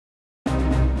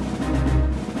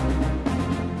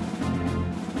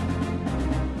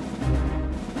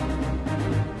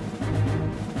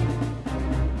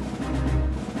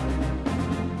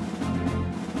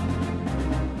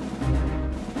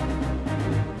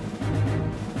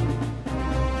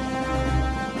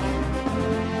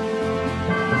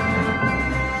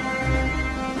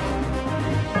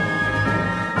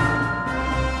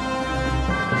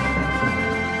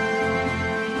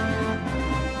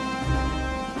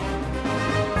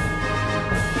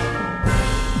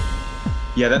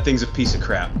Yeah, that thing's a piece of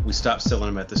crap. We stopped selling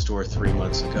them at the store 3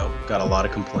 months ago. Got a lot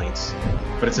of complaints.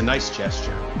 But it's a nice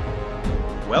gesture.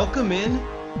 Welcome in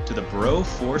to the Bro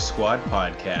 4 Squad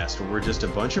podcast, where we're just a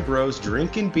bunch of bros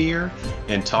drinking beer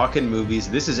and talking movies.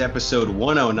 This is episode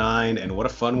 109, and what a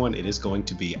fun one it is going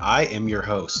to be. I am your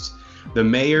host, the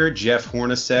mayor, Jeff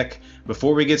Hornacek.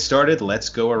 Before we get started, let's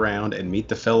go around and meet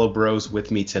the fellow bros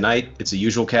with me tonight. It's a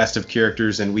usual cast of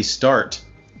characters, and we start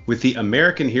with the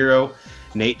American hero,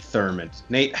 Nate Thurmond.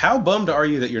 Nate, how bummed are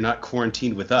you that you're not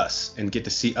quarantined with us and get to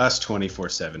see us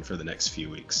 24/7 for the next few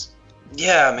weeks?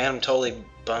 Yeah, man, I'm totally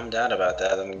bummed out about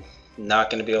that. I'm not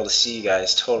going to be able to see you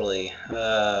guys totally.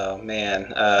 Oh,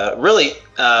 man. Really,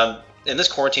 in this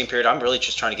quarantine period, I'm really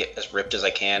just trying to get as ripped as I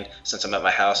can since I'm at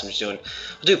my house. I'll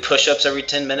do push-ups every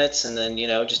 10 minutes and then,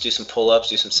 just do some pull-ups,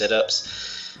 do some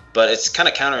sit-ups. But it's kind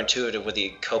of counterintuitive with the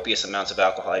copious amounts of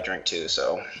alcohol I drink too,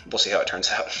 so we'll see how it turns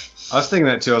out. I was thinking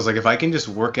that too. I was like, if I can just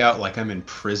work out like I'm in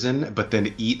prison, but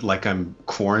then eat like I'm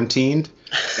quarantined,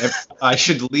 I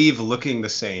should leave looking the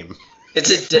same.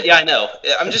 Yeah, I know.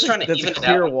 I'm just trying to even it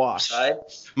out. Wash.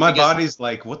 My body's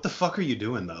like, what the fuck are you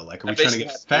doing though? Like, are we trying to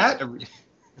get fat?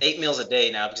 8 meals a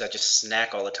day now because I just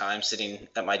snack all the time sitting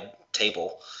at my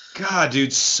table. God,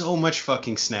 dude, so much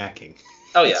fucking snacking.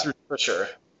 Oh yeah, for sure.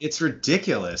 It's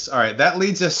ridiculous. All right, that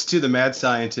leads us to the mad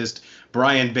scientist,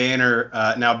 Brian Banner.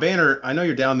 Now, Banner, I know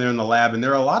you're down there in the lab, and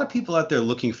there are a lot of people out there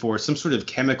looking for some sort of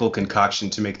chemical concoction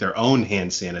to make their own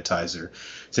hand sanitizer,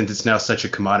 since it's now such a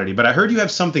commodity. But I heard you have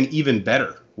something even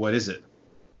better. What is it?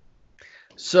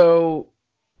 So,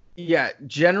 yeah,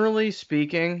 generally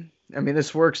speaking, I mean,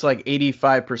 this works like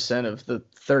 85% of the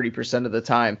 30% of the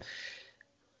time.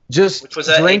 Which was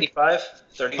that, 85?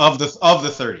 30? Of the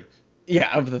 30.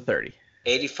 Yeah, of the 30.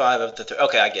 85 of the 30.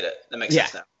 Okay, I get it. That makes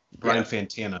sense now. Brian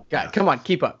Fantana. God, come on,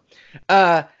 keep up.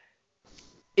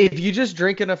 If you just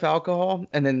drink enough alcohol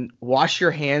and then wash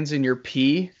your hands in your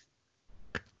pee,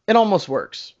 it almost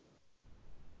works.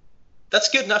 That's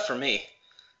good enough for me.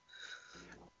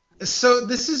 So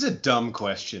this is a dumb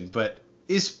question, but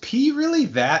is pee really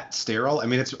that sterile? I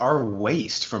mean, it's our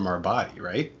waste from our body,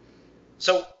 right?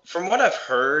 So from what I've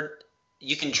heard,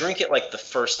 you can drink it like the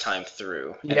first time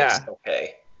through, and it's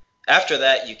okay. After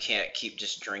that, you can't keep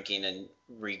just drinking and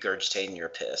regurgitating your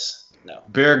piss. No.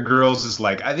 Bear Grylls is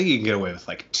like, I think you can get away with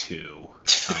like 2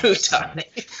 times.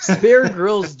 Bear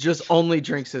Grylls just only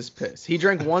drinks his piss. He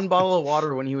drank 1 bottle of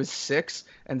water when he was 6,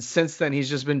 and since then he's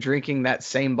just been drinking that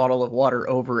same bottle of water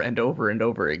over and over and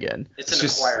over again. It's an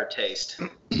acquired taste.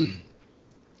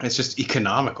 It's just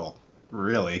economical,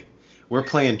 really. We're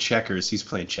playing checkers. He's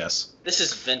playing chess. This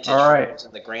is vintage. All right.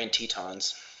 And the Grand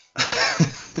Tetons.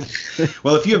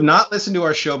 Well, if you have not listened to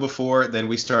our show before, then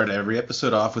we start every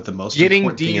episode off with the most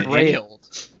important thing.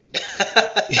 Derailed.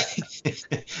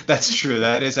 That's true.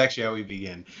 That is actually how we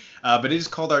begin. But it is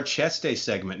called our Chess Day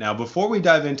segment. Now, before we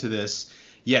dive into this,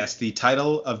 yes, the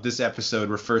title of this episode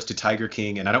refers to Tiger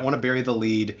King, and I don't want to bury the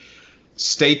lead.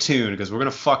 Stay tuned, because we're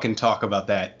going to fucking talk about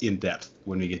that in depth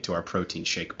when we get to our protein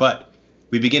shake. But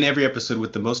we begin every episode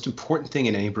with the most important thing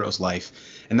in any bro's life,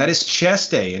 and that is Chess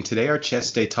Day. And today our Chess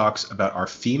Day talks about our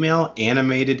female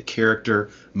animated character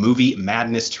movie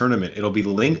madness tournament. It'll be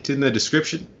linked in the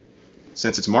description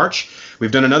since it's March.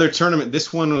 We've done another tournament.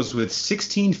 This one was with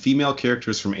 16 female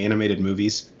characters from animated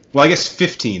movies. Well, I guess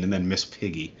 15, and then Miss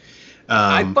Piggy.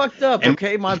 I fucked up,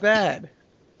 okay? My bad.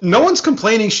 No one's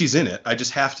complaining she's in it. I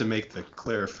just have to make the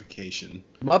clarification.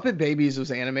 Muppet Babies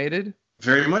was animated?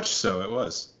 Very much so, it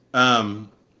was.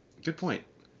 Good point.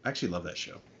 I actually love that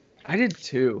show. I did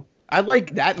too. I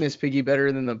like that Miss Piggy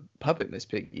better than the puppet Miss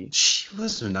Piggy. She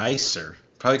was nicer.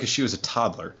 Probably because she was a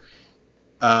toddler.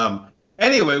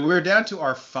 Anyway, we're down to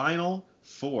our final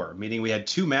 4, meaning we had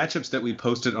 2 matchups that we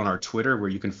posted on our Twitter, where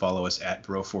you can follow us at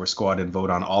Bro4Squad and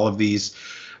vote on all of these.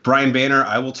 Brian Banner,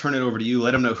 I will turn it over to you.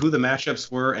 Let them know who the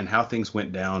matchups were and how things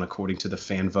went down according to the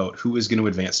fan vote. Who is going to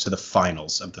advance to the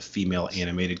finals of the female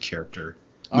animated character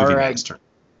movie madness tournament?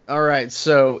 All right,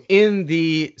 so in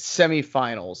the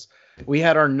semifinals, we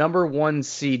had our number 1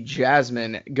 seed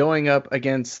Jasmine going up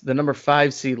against the number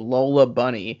 5 seed Lola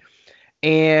Bunny,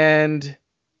 and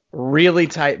really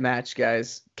tight match,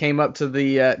 guys. Came up to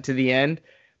the end,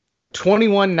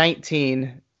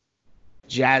 21-19,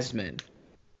 Jasmine.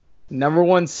 Number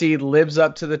 1 seed lives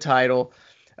up to the title.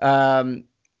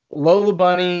 Lola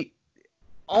Bunny,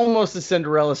 almost a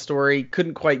Cinderella story,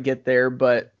 couldn't quite get there,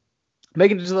 but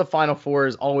making it to the Final Four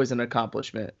is always an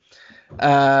accomplishment.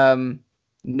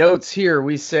 Notes here,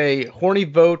 we say horny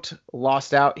vote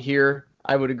lost out here.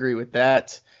 I would agree with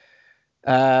that.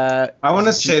 I want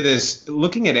to say this.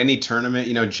 Looking at any tournament,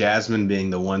 Jasmine being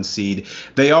the 1 seed,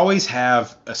 they always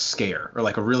have a scare or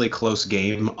like a really close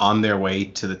game on their way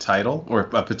to the title or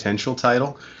a potential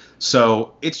title.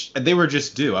 So they were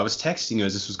just due. I was texting you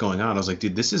as this was going on. I was like,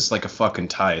 dude, this is like a fucking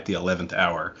tie at the 11th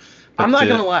hour. But I'm not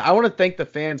going to lie. I want to thank the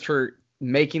fans for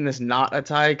making this not a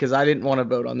tie because I didn't want to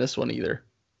vote on this one either.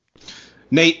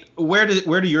 Nate, where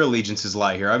do your allegiances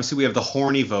lie here? Obviously, we have the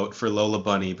horny vote for Lola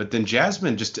Bunny, but then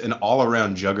Jasmine, just an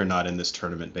all-around juggernaut in this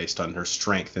tournament based on her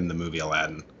strength in the movie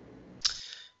Aladdin.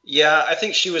 Yeah, I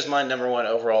think she was my number 1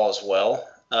 overall as well.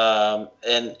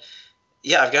 And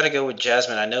yeah, I've got to go with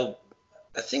Jasmine.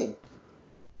 I think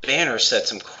Banner said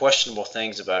some questionable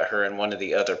things about her in one of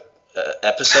the other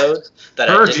episodes. That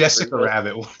her I didn't Jessica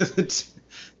Rabbit wasn't.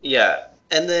 Yeah,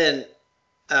 and then,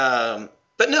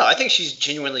 but no, I think she's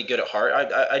genuinely good at heart.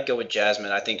 I'd go with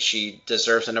Jasmine. I think she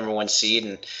deserves the number 1 seed,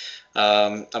 and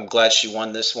I'm glad she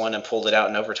won this one and pulled it out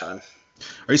in overtime.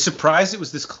 Are you surprised it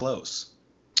was this close?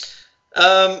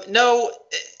 No,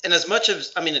 and as much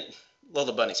as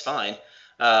Lola Bunny's fine,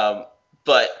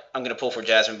 but I'm going to pull for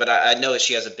Jasmine. But I know that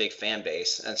she has a big fan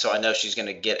base, and so I know she's going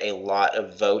to get a lot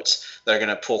of votes that are going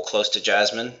to pull close to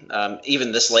Jasmine,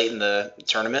 even this late in the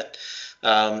tournament.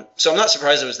 So I'm not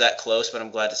surprised it was that close, but I'm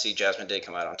glad to see Jasmine did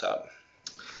come out on top.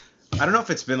 I don't know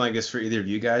if it's been like this for either of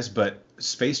you guys, but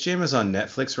Space Jam is on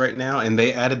Netflix right now, and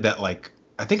they added that, like,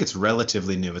 I think it's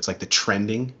relatively new. It's like the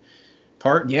trending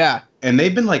part. Yeah. And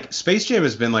they've been like, Space Jam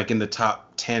has been like in the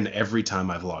top 10 every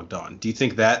time I've logged on. Do you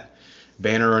think that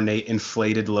Banner or Nate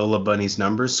inflated Lola Bunny's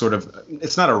numbers? Sort of,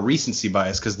 it's not a recency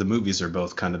bias because the movies are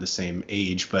both kind of the same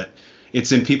age, but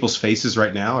it's in people's faces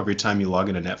right now every time you log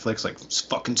into Netflix, like,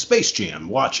 fucking Space Jam,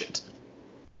 watch it.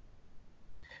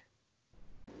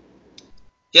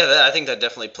 Yeah, I think that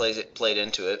definitely played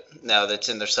into it. Now that's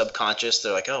in their subconscious,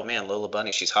 they're like, oh man, Lola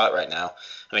Bunny, she's hot right now.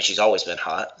 I mean, she's always been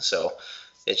hot, so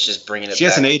it's just bringing it back. She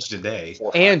hasn't aged a day.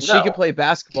 And she can play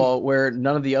basketball where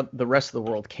none of the rest of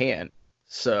the world can.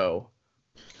 So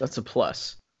that's a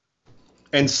plus.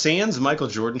 And sans Michael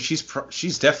Jordan,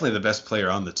 she's definitely the best player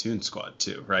on the Toon Squad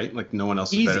too, right? Like, no one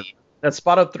else is better. That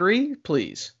spot up 3,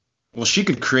 please. Well, she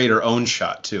could create her own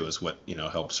shot too, is what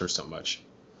helps her so much.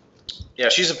 Yeah,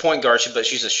 she's a point guard, but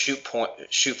she's a shoot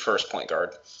first point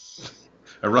guard.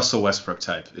 A Russell Westbrook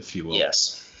type, if you will.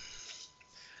 Yes.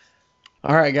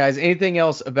 All right, guys. Anything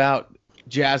else about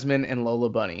Jasmine and Lola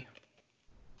Bunny?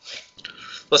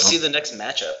 Let's see the next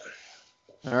matchup.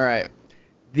 All right.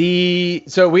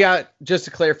 So we got, just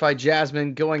to clarify,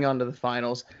 Jasmine going on to the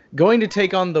finals, going to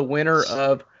take on the winner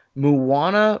of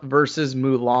Moana versus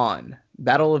Mulan,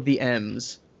 Battle of the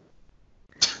M's.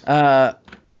 Moana,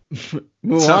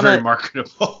 it's not very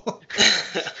marketable.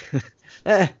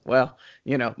 Well,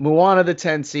 Moana, the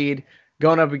 10 seed,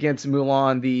 going up against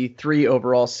Mulan, the 3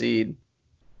 overall seed.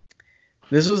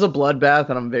 This was a bloodbath,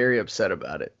 and I'm very upset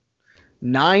about it.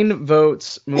 9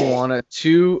 votes, Moana,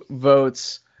 2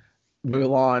 votes,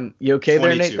 Mulan. You okay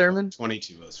there, Nate Thurman?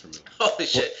 22 votes for Mulan. Holy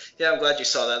shit. Yeah, I'm glad you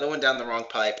saw that. That went down the wrong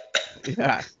pipe.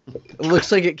 Yeah. It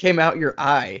looks like it came out your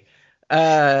eye.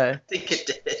 I think it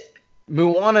did.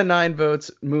 Moana 9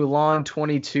 votes, Mulan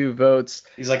 22 votes.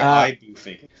 He's like eye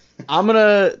boofing. I'm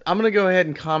gonna go ahead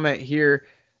and comment here.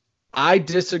 I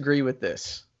disagree with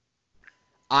this.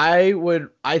 I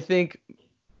think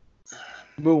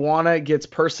Moana gets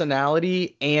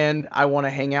personality, and I want to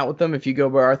hang out with them if you go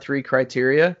by our 3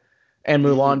 criteria, and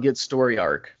Mulan gets story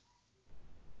arc.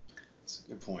 That's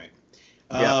a good point.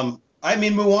 Yeah. I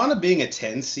mean, Moana being a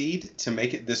 10 seed to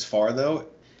make it this far, though,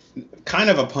 kind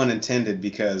of a pun intended,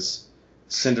 because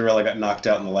Cinderella got knocked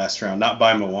out in the last round, not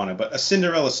by Moana, but a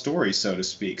Cinderella story, so to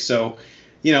speak. So,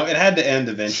 it had to end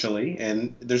eventually,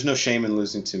 and there's no shame in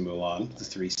losing to Mulan, the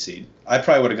 3 seed. I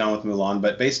probably would have gone with Mulan,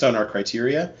 but based on our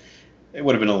criteria, it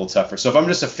would have been a little tougher. So if I'm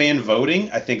just a fan voting,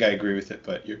 I think I agree with it,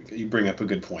 but you bring up a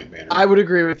good point, Banner. I would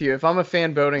agree with you. If I'm a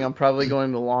fan voting, I'm probably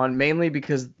going Mulan, mainly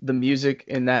because the music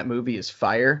in that movie is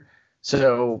fire.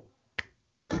 So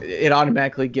it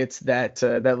automatically gets that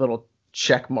little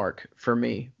check mark for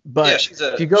me. But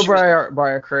if you go by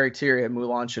our criteria,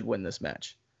 Mulan should win this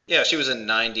match. Yeah, she was a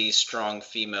 90s strong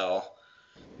female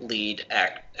lead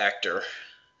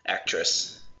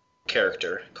actress,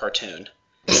 character, cartoon.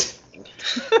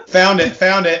 Found it.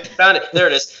 There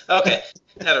it is. Okay.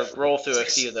 Had to roll through a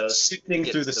few of those. Sifting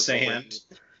through the sand.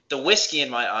 The whiskey in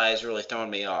my eye is really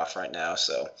throwing me off right now.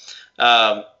 So,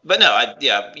 but no,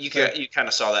 you kind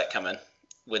of saw that coming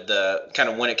with the kind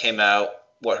of when it came out,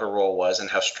 what her role was, and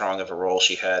how strong of a role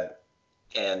she had,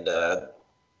 and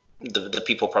the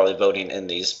people probably voting in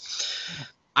these.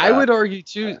 I would argue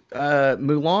too,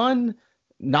 Mulan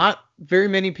not very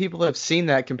many people have seen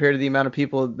that compared to the amount of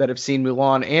people that have seen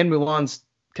Mulan. And Mulan's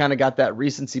kind of got that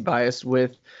recency bias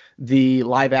with the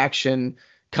live action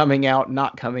coming out,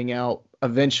 not coming out,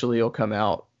 eventually it'll come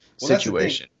out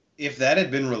situation. If that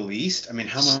had been released, I mean,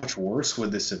 how much worse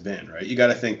would this have been, right? You got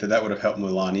to think that would have helped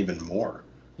Mulan even more.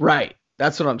 Right.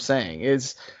 That's what I'm saying.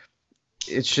 It's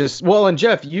just, well, and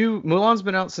Jeff, Mulan's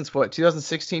been out since what,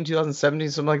 2016, 2017,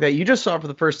 something like that. You just saw it for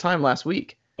the first time last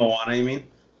week. Moana, you mean?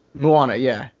 Moana,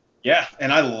 yeah. Yeah,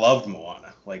 and I loved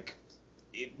Moana. Like,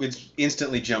 it would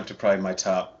instantly jump to probably my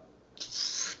top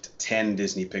 10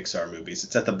 Disney Pixar movies.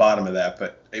 It's at the bottom of that,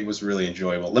 but it was really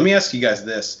enjoyable. Let me ask you guys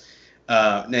this.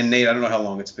 And Nate, I don't know how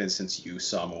long it's been since you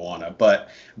saw Moana, but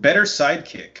better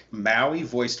sidekick, Maui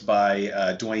voiced by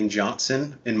Dwayne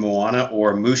Johnson in Moana,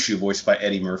 or Mushu voiced by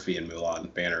Eddie Murphy in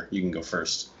Mulan? Banner, you can go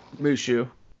first. Mushu.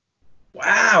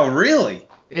 Wow, really?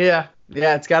 Yeah,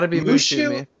 it's got to be Mushu,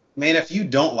 man. Man, if you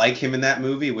don't like him in that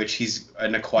movie, which he's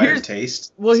an acquired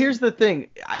taste. Well, here's the thing.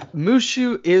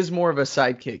 Mushu is more of a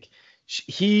sidekick.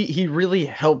 He really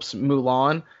helps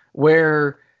Mulan,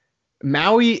 where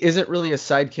Maui isn't really a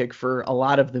sidekick for a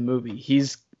lot of the movie.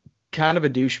 He's kind of a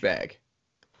douchebag.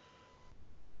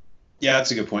 Yeah,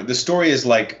 that's a good point. The story is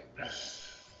like,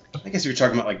 I guess if you're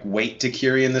talking about like weight to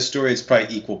Kiri in the story, it's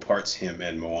probably equal parts him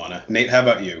and Moana. Nate, how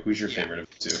about you? Who's your favorite of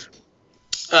the two?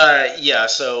 Yeah,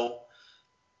 so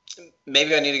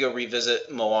maybe I need to go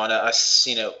revisit Moana. I've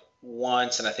seen it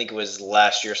once, and I think it was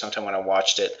last year sometime when I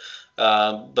watched it.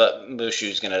 But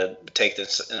Mushu's going to take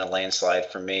this in a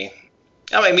landslide for me.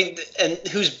 I mean, and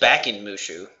who's backing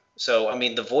Mushu? So, I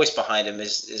mean, the voice behind him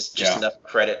is just enough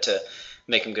credit to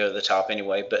make him go to the top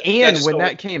anyway. But when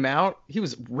that came out, he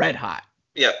was red hot.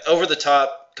 Yeah,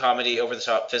 over-the-top comedy,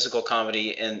 over-the-top physical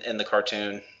comedy in the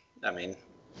cartoon. I mean,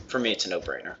 for me, it's a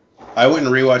no-brainer. I went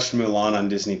and rewatched Mulan on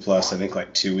Disney Plus, I think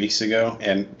like 2 weeks ago,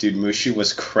 and dude, Mushu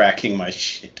was cracking my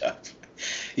shit up.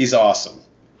 He's awesome.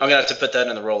 I'm going to have to put that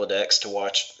in the Rolodex to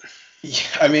watch. Yeah,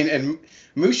 I mean, and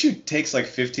Mushu takes like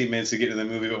 15 minutes to get into the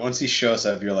movie, but once he shows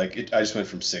up, you're like, I just went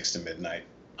from 6 to midnight.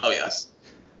 Oh, yeah.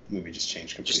 The movie just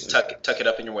changed completely. Just tuck it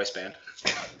up in your waistband.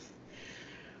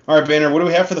 All right, Banner, what do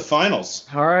we have for the finals?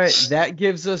 All right, that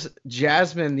gives us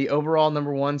Jasmine, the overall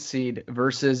number 1 seed,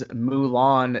 versus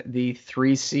Mulan, the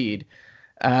 3 seed.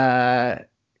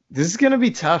 This is going to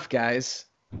be tough, guys.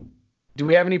 Do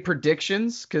we have any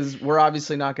predictions? Because we're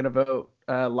obviously not going to vote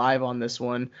live on this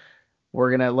one. We're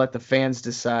going to let the fans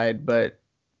decide. But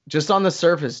just on the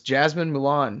surface, Jasmine,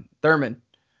 Mulan, Thurman.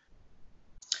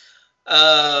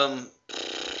 Yeah,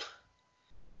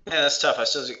 that's tough. I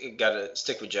still got to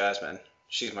stick with Jasmine.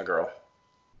 She's my girl.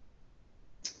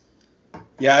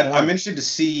 Yeah, I'm interested to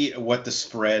see what the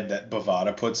spread that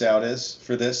Bovada puts out is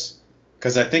for this,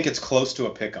 because I think it's close to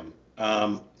a pick'em.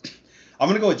 I'm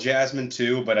going to go with Jasmine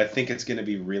too, but I think it's going to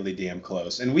be really damn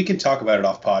close. And we can talk about it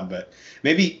off pod, but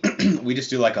maybe we just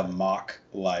do like a mock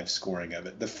live scoring of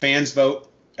it. The fans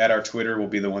vote at our Twitter will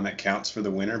be the one that counts for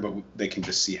the winner, but they can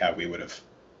just see how we would have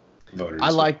voted. I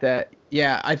like that.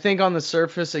 Yeah, I think on the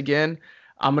surface, again,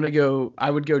 I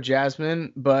would go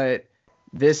Jasmine, but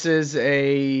this is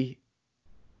a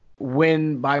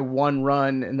win by 1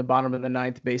 run in the bottom of the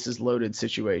 9th, bases loaded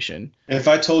situation. And if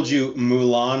I told you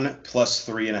Mulan plus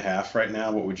 3.5 right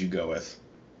now, what would you go with?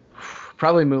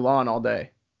 Probably Mulan all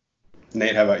day.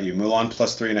 Nate, how about you? Mulan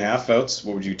plus 3.5 votes,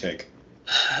 what would you take?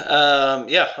 Yeah,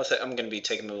 I'm going to be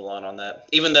taking Mulan on that,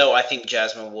 even though I think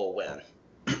Jasmine will win.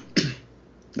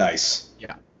 Nice.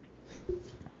 Yeah.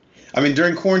 I mean,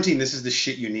 during quarantine, this is the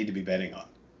shit you need to be betting on.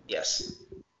 Yes.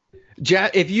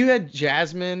 If you had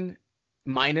Jasmine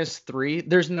 -3,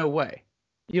 there's no way.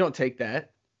 You don't take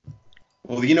that.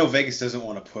 Well, Vegas doesn't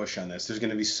want to push on this. There's going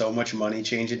to be so much money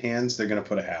changing hands, they're going to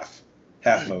put a half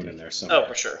vote in there somewhere. Oh,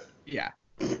 for sure. Yeah.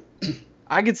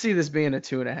 I could see this being a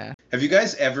 2.5. Have you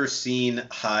guys ever seen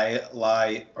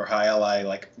Highlight or Highlight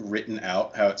like written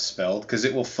out how it's spelled? Because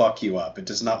it will fuck you up. It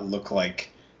does not look like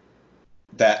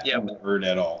that word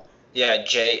at all. Yeah,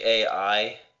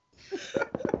 Jai.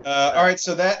 All right,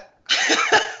 so that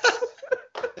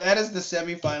is the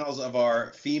semifinals of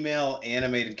our female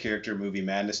animated character movie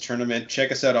Madness tournament.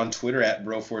 Check us out on Twitter at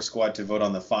Bro4Squad to vote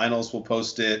on the finals. We'll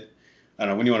post it. I don't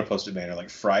know when you want to post it, Banner. Like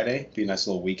Friday? Be a nice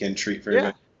little weekend treat for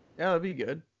everybody. Yeah, that'd be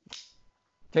good.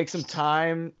 Take some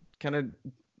time, kind of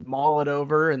mull it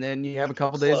over, and then you have a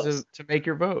couple days to make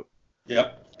your vote.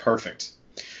 Yep, perfect.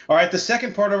 All right, the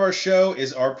second part of our show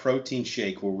is our protein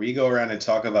shake, where we go around and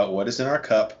talk about what is in our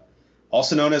cup,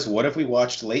 also known as what have we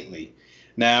watched lately.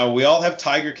 Now, we all have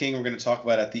Tiger King we're going to talk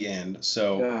about at the end.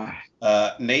 So,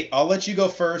 Nate, I'll let you go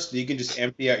first. You can just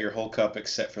empty out your whole cup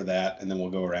except for that, and then we'll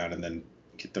go around and then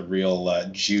get the real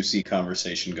juicy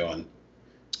conversation going.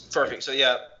 Perfect. So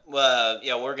yeah,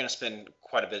 we're going to spend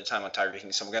quite a bit of time on Tiger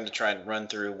King, so I'm going to try and run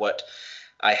through what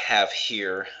I have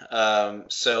here.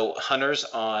 So Hunters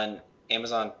on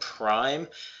Amazon Prime.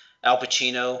 Al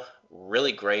Pacino,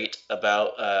 really great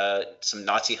about some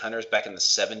Nazi hunters back in the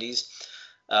 70s.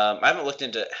 I haven't looked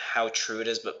into how true it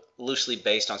is, but loosely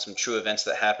based on some true events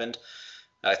that happened.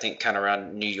 I think kind of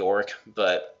around New York,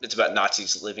 but it's about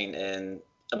Nazis living in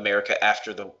America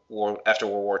after the war, after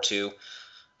World War II,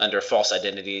 under false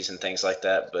identities and things like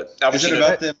that. But Al Is it Pacino,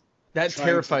 about them? That trying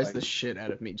terrifies to, the shit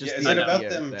out of me. Just Yeah, is the it about idea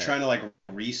them of that. trying to like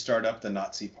restart up the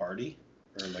Nazi party,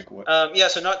 or like what? yeah,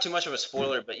 so not too much of a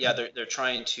spoiler, but yeah, they're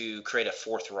trying to create a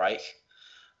Fourth Reich,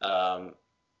 and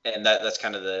that's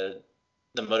kind of the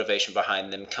motivation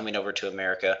behind them coming over to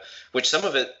America. Which some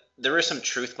of it there is some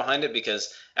truth behind it,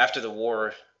 because after the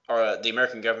war, the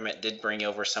American government did bring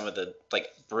over some of the like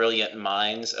brilliant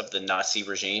minds of the Nazi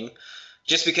regime,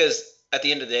 just because at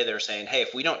the end of the day they were saying, hey,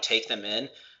 if we don't take them in,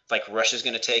 like Russia's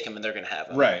going to take them and they're going to have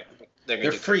them. Right.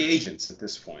 They're free agents at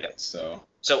this point. Yep. So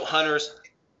Hunters,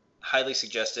 highly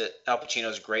suggest it. Al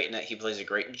Pacino's great in it. He plays a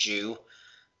great Jew.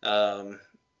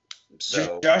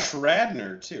 So Josh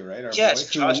Radnor too, right? Our yes,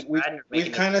 boy, Josh who Radnor we've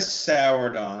making kind of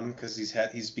soured on because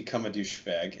he's become a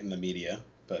douchebag in the media,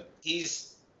 but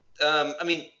he's I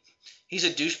mean, he's a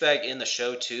douchebag in the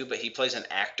show too, but he plays an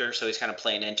actor, so he's kind of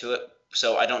playing into it.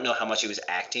 So I don't know how much he was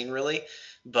acting really,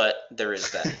 but there is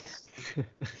that.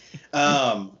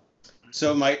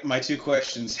 So my two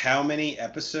questions: how many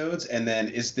episodes, and then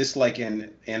is this like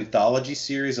an anthology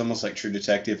series, almost like True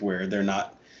Detective, where they're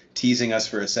not teasing us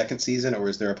for a second season, or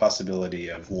is there a possibility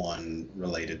of one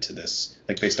related to this,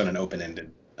 like based on an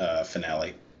open-ended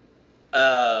finale?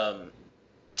 10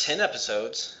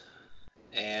 episodes.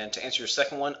 And to answer your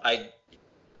second one, I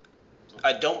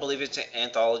don't believe it's an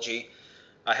anthology.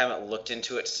 I haven't looked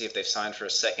into it to see if they've signed for a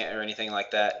second or anything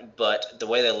like that. But the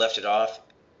way they left it off,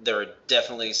 there are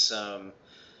definitely some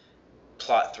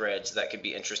plot threads that could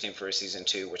be interesting for a season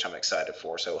 2, which I'm excited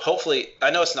for. So hopefully, I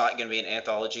know it's not going to be an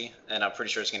anthology, and I'm pretty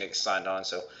sure it's going to get signed on.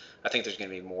 So I think there's going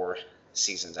to be more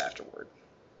seasons afterward.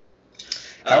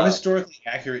 How historically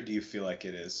accurate do you feel like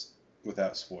it is,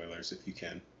 without spoilers, if you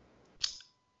can?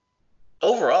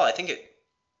 Overall, I think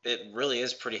it really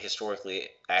is pretty historically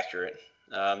accurate.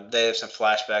 They have some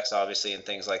flashbacks, obviously, and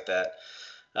things like that.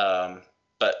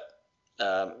 But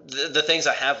the things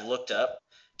I have looked up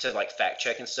to like fact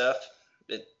check and stuff,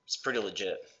 it's pretty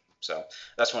legit. So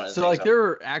that's one of the things. So like there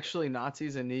were actually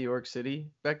Nazis in New York City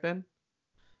back then?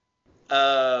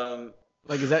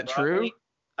 Like is that true?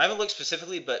 I haven't looked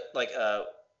specifically, but like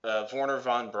Werner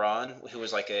von Braun, who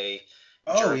was like a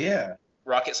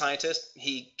rocket scientist,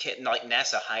 like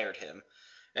NASA hired him.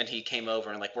 And he came over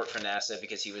and like worked for NASA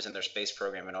because he was in their space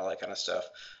program and all that kind of stuff.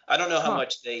 I don't know how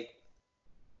much they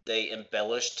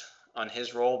embellished on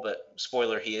his role, but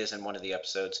spoiler, he is in one of the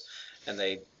episodes, and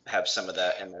they have some of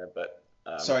that in there. But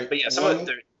yeah,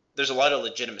 there's a lot of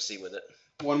legitimacy with it.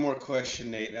 One more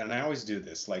question, Nate, and I always do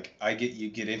this. Like, you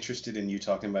get interested in you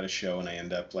talking about a show, and I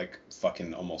end up like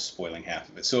fucking almost spoiling half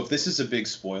of it. So if this is a big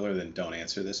spoiler, then don't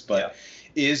answer this. But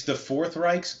is the Fourth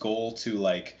Reich's goal to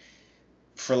like,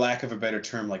 for lack of a better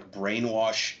term, like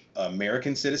brainwash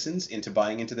American citizens into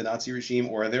buying into the Nazi regime,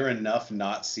 or are there enough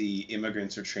Nazi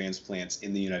immigrants or transplants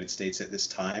in the United States at this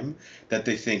time that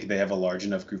they think they have a large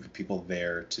enough group of people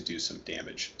there to do some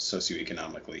damage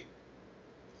socioeconomically?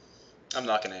 I'm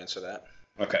not going to answer that.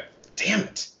 Okay. Damn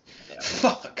it. Yeah.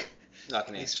 Fuck. Not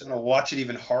going to answer that. I'm going to watch it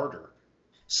even harder.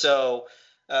 So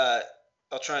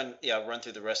I'll try and run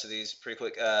through the rest of these pretty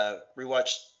quick.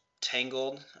 Rewatch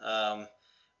Tangled.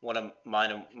 One of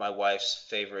mine and my wife's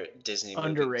favorite Disney movies.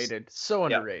 Underrated. So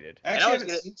underrated. Actually, I haven't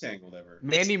seen Tangled ever.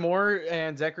 Mandy Moore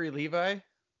and Zachary Levi.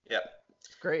 Yep.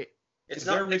 It's great. It's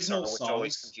not Pixar, which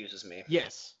always confuses me.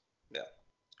 Yes. Yeah.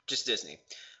 Just Disney.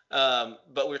 But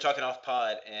we were talking off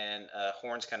pod, and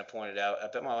Horns kind of pointed out, I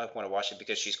bet my wife want to watch it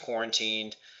because she's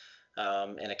quarantined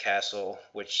in a castle,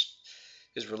 which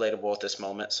is relatable at this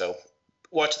moment. So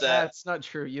watch that. That's not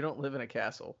true. You don't live in a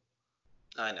castle.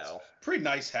 I know. Pretty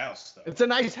nice house, though. It's a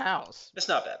nice house. It's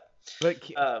not bad. But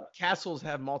castles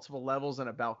have multiple levels and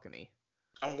a balcony.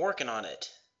 I'm working on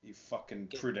it. You fucking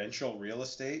prudential real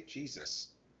estate? Jesus.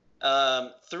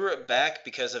 Threw it back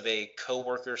because of a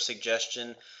coworker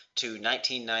suggestion to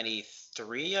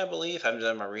 1993, I believe. I haven't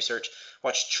done my research.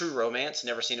 Watched True Romance.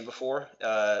 Never seen it before.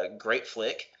 Great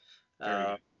flick.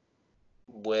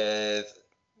 With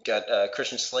got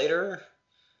Christian Slater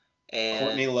and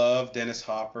Courtney Love, Dennis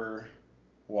Hopper,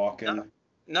 Walken.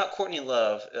 Not Courtney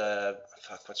Love.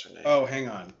 What's her name? Oh, hang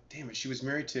on. Damn it, she was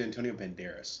married to Antonio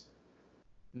Banderas.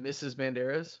 Mrs.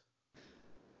 Banderas?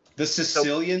 The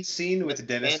Sicilian scene with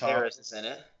Dennis Hopper. Banderas is in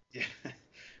it. Yeah,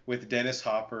 with Dennis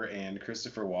Hopper and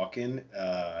Christopher Walken,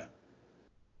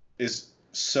 is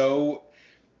so.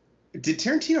 Did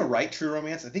Tarantino write True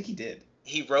Romance? I think he did.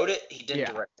 He wrote it. He didn't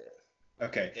Yeah. direct it.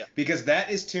 Okay, Yeah. because that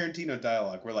is Tarantino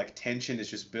dialogue where like tension is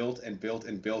just built and built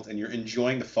and built, and you're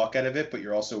enjoying the fuck out of it, but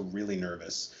you're also really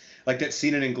nervous. Like that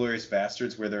scene in Inglourious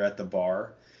Bastards where they're at the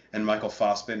bar and Michael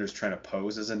Fassbender's trying to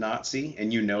pose as a Nazi,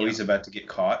 and you know Yeah. he's about to get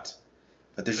caught,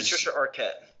 but there's Patricia just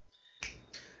Arquette.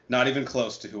 not even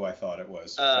close to who I thought it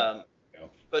was.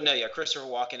 But no, yeah, Christopher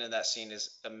Walken in that scene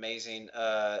is amazing.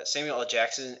 Samuel L.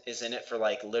 Jackson is in it for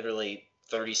like literally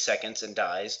 30 seconds and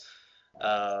dies. I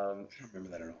don't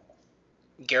remember that at all.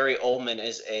 Gary Oldman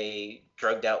is a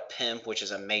drugged out pimp, which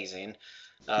is amazing.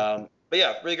 But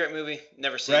yeah, really great movie.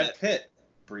 Never seen Brad it. Pitt,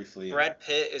 briefly. Brad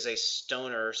Pitt is a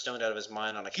stoner, stoned out of his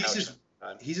mind on a couch.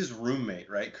 He's his roommate,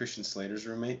 right? Christian Slater's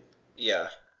roommate. Yeah.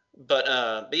 But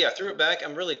yeah, threw it back.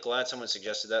 I'm really glad someone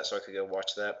suggested that so I could go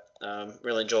watch that.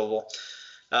 Really enjoyable.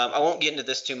 I won't get into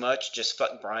this too much. Just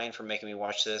fuck Brian for making me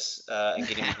watch this and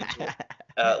getting me into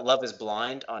it. Love is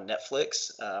Blind on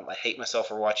Netflix. I hate myself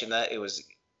for watching that. It was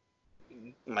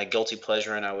my guilty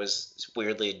pleasure, and I was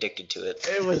weirdly addicted to it.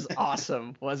 It was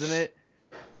awesome, wasn't it?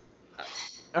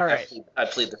 All right. I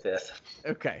plead the fifth.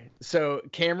 Okay. So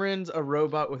Cameron's a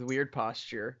robot with weird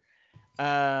posture.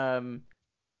 Jessica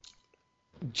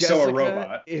So a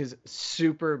robot is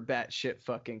super batshit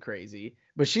fucking crazy,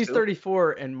 but she's Who?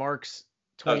 34 and Mark's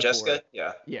 24. Oh, Jessica?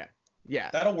 Yeah. Yeah.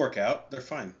 That'll work out. They're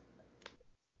fine.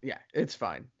 Yeah, it's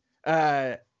fine.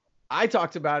 I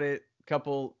talked about it a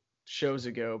couple shows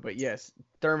ago, but yes,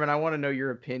 Thurman, I want to know your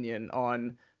opinion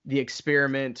on the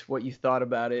experiment, what you thought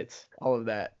about it, all of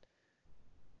that.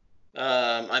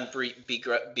 I'm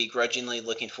begrudgingly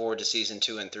looking forward to season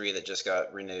 2 and 3 that just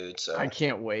got renewed. So I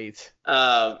can't wait.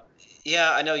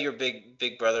 yeah, I know you're a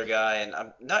big Brother guy, and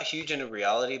I'm not huge into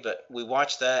reality, but we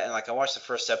watched that, and like I watched the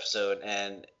first episode,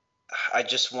 and I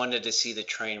just wanted to see the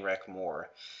train wreck more.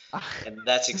 And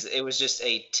it was just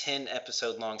a 10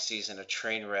 episode long season of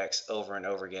train wrecks over and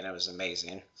over again. It was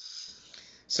amazing.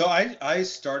 So I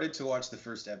started to watch the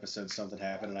first episode, something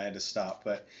happened, and I had to stop.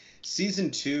 But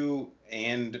season 2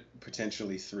 and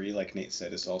potentially 3, like Nate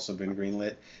said, has also been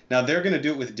greenlit. Now they're going to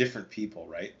do it with different people,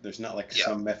 right? There's not like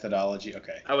some methodology.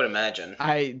 Okay. I would imagine.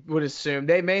 I would assume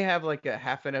they may have like a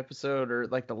half an episode or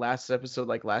like the last episode,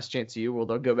 like Last Chance You, where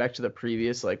they'll go back to the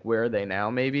previous, like where are they now,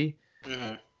 maybe.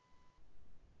 Mm-hmm.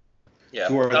 Yeah.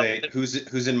 Who are they?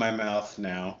 Who's in my mouth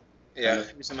now? Yeah.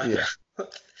 Who's in my mouth?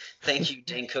 Thank you,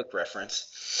 Dane Cook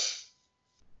reference.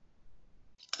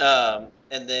 And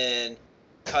then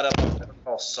caught up on Better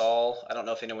Call Saul. I don't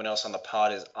know if anyone else on the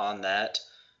pod is on that,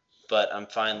 but I'm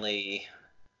finally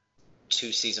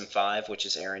to season 5, which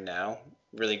is airing now.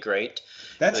 Really great.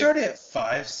 That's already at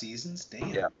 5 seasons?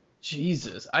 Damn. Yeah.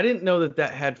 Jesus, I didn't know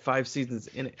that had 5 seasons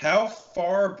in it. How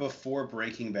far before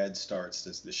Breaking Bad starts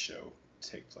does this show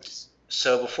take place?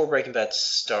 So before Breaking Bad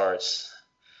starts,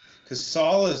 because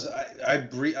Saul is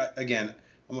again.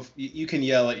 You can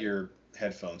yell at your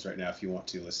headphones right now if you want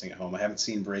to, listening at home. I haven't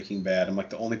seen Breaking Bad. I'm like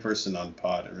the only person on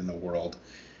pod or in the world,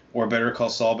 or Better Call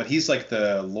Saul. But he's like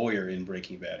the lawyer in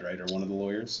Breaking Bad, right? Or one of the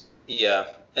lawyers. Yeah,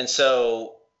 and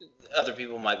so other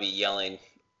people might be yelling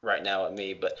right now at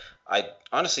me, but I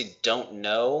honestly don't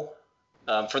know.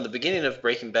 From the beginning of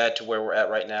Breaking Bad to where we're at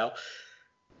right now,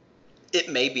 it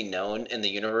may be known in the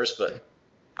universe, but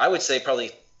I would say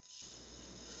probably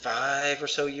 5 or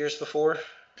so years before.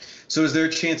 So is there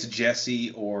a chance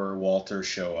Jesse or Walter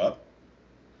show up?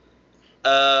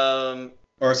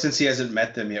 Or since he hasn't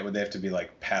met them yet, would they have to be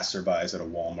like passerbys at a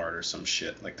Walmart or some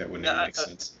shit? Like that wouldn't even make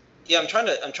sense. Yeah, I'm trying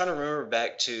to remember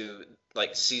back to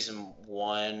like season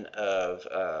 1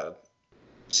 of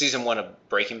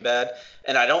Breaking Bad,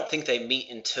 and I don't think they meet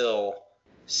until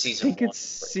season 1. I think it's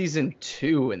season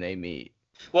 2 when they meet.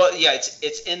 Well, yeah,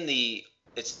 it's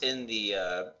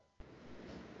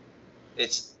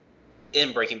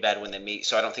in Breaking Bad when they meet,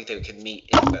 so I don't think they could meet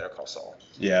in Better Call Saul.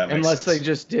 Yeah, unless they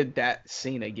just did that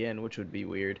scene again, which would be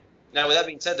weird. Now, with that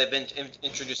being said, they've been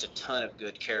introduced a ton of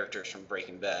good characters from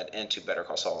Breaking Bad into Better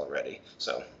Call Saul already,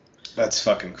 so that's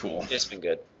fucking cool. It's been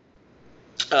good.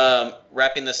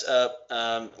 Wrapping this up,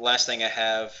 last thing I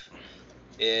have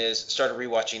is started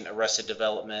rewatching Arrested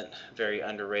Development, very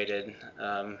underrated,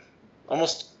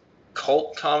 almost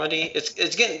cult comedy.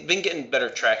 It's been getting better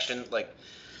traction, like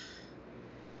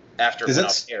after it went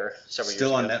off air several years ago.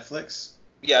 Still on Netflix?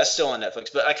 Yeah, it's still on Netflix,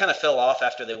 but I kind of fell off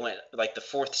after they went, like the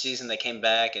 4th season they came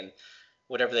back and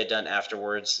whatever they'd done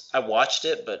afterwards. I watched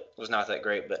it, but it was not that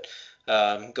great. But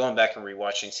going back and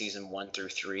rewatching season 1 through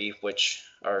 3, which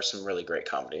are some really great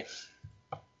comedy.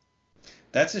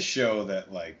 That's a show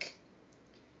that, like,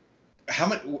 how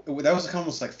much that was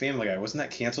almost like Family Guy. Wasn't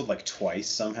that canceled like twice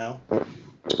somehow?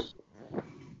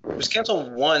 It was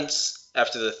canceled once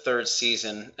after the third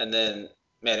season, and then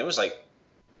man, it was like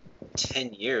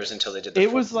 10 years until they did the It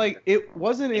fourth was like season. it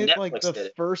wasn't And it like Netflix the did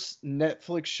it. first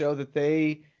Netflix show that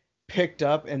they picked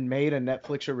up and made a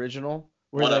Netflix original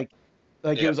where One of-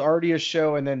 like it yeah. was already a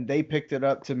show and then they picked it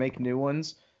up to make new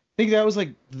ones. I think that was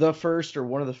like the first or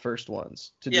one of the first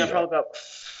ones to do Yeah, that. probably about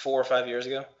 4 or 5 years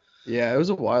ago. Yeah, it was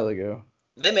a while ago.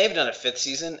 They may have done a 5th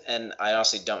season, and I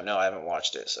honestly don't know. I haven't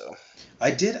watched it, so.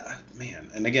 I did, man.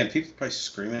 And again, people are probably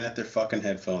screaming at their fucking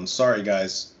headphones. Sorry,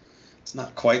 guys. It's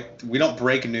not quite. We don't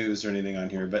break news or anything on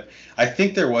here, but I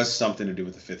think there was something to do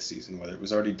with the 5th season, whether it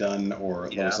was already done or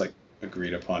it was like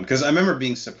agreed upon. Because I remember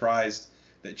being surprised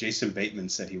that Jason Bateman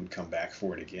said he would come back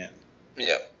for it again.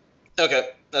 Yeah. Okay,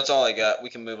 that's all I got. We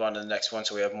can move on to the next one,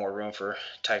 so we have more room for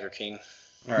Tiger King.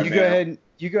 All right, You man. go ahead.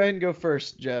 You go ahead and go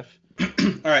first, Jeff.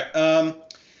 All right.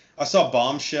 I saw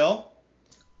Bombshell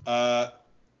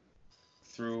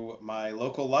through my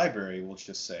local library. We'll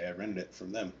just say I rented it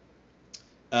from them.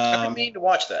 I've been meaning to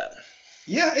watch that.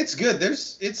 Yeah, it's good.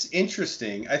 It's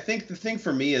interesting. I think the thing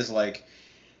for me is like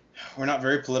we're not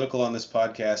very political on this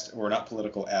podcast. We're not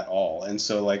political at all, and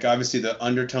so like obviously the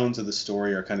undertones of the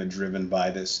story are kind of driven by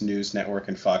this news network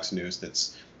and Fox News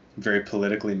that's very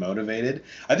politically motivated.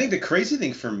 I think the crazy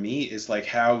thing for me is like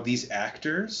how these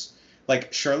actors,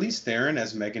 like Charlize Theron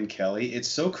as Megyn Kelly, it's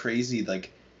so crazy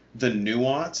like the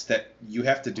nuance that you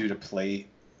have to do to play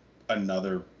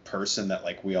another person that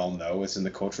like we all know is in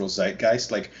the cultural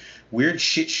zeitgeist, like weird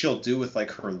shit she'll do with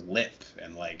like her lip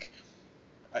and like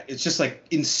it's just like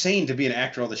insane to be an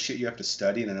actor, all the shit you have to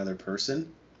study in another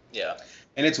person. Yeah.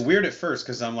 And it's weird at first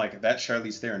because I'm like, that's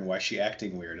Charlize Theron, why is she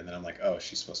acting weird? And then I'm like, oh,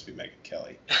 she's supposed to be Megyn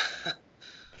Kelly.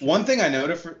 One thing I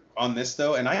noticed on this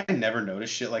though, and I never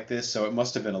noticed shit like this, so it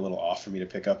must have been a little off for me to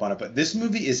pick up on it, but this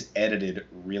movie is edited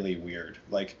really weird.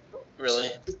 Like,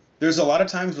 Really? there's a lot of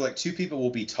times where like two people will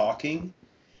be talking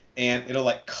and it'll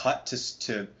like cut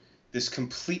to this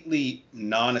completely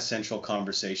non-essential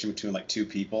conversation between like two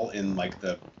people in like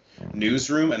the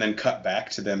newsroom and then cut back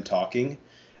to them talking.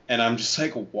 And I'm just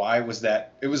like, why was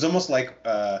that? It was almost like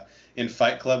in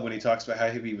Fight Club when he talks about how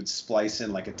he would splice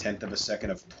in like 1/10 of a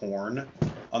second of porn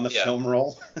on the film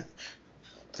roll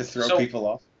to throw people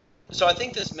off. So I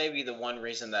think this may be the one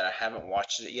reason that I haven't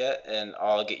watched it yet, and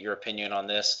I'll get your opinion on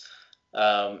this.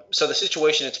 So the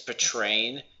situation it's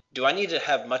portraying, do I need to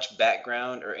have much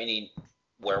background or any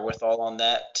wherewithal on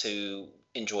that to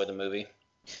enjoy the movie?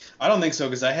 I don't think so,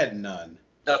 because I had none.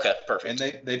 Okay, perfect.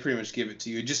 And they pretty much give it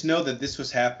to you. Just know that this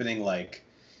was happening like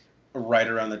right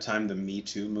around the time the Me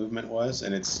Too movement was,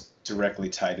 and it's directly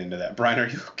tied into that. Brian, are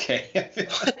you okay?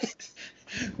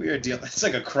 We are dealing. It's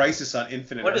like a crisis on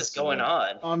Infinite. What is going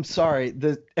on? I'm sorry.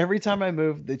 Every time I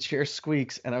move, the chair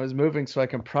squeaks, and I was moving so I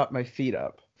can prop my feet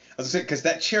up. I was saying, because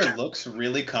that chair looks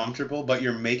really comfortable, but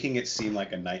you're making it seem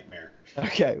like a nightmare.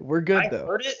 Okay, we're good though. I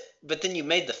heard it, but then you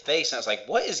made the face, and I was like,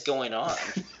 "What is going on?"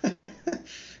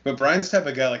 But Brian's the type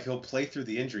of guy, like, he'll play through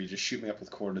the injury, just shoot me up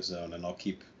with cortisone, and I'll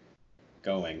keep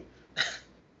going.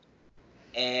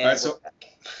 And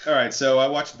all right, so I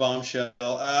watched Bombshell.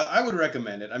 I would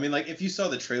recommend it. I mean, like, if you saw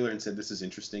the trailer and said this is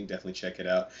interesting, definitely check it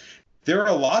out. There are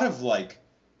a lot of, like,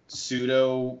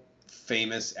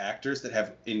 pseudo-famous actors that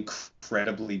have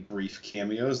incredibly brief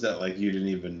cameos that, like, you didn't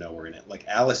even know were in it. Like,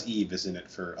 Alice Eve is in it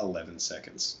for 11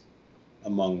 seconds,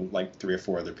 among, like, 3 or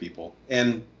 4 other people.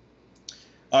 And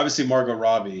obviously, Margot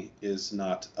Robbie is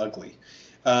not ugly.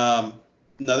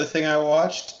 Another thing I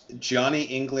watched, Johnny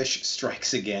English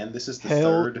Strikes Again. This is the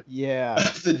third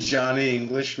of the Johnny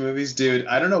English movies. Dude,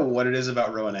 I don't know what it is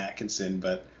about Rowan Atkinson,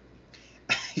 but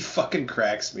he fucking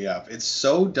cracks me up. It's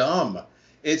so dumb.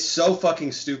 It's so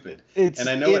fucking stupid. And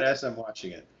I know it as I'm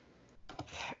watching it.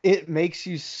 It makes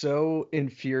you so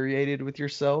infuriated with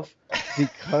yourself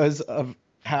because of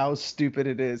how stupid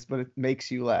it is, but it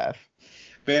makes you laugh.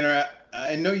 Banner,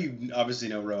 I know you obviously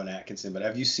know Rowan Atkinson, but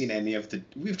have you seen any of the...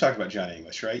 We've talked about Johnny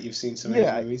English, right? You've seen some of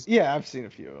his movies? Yeah, I've seen a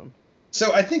few of them.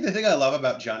 So I think the thing I love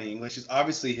about Johnny English is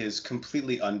obviously his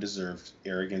completely undeserved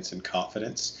arrogance and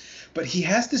confidence, but he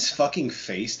has this fucking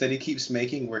face that he keeps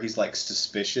making where he's like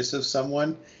suspicious of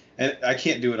someone, and I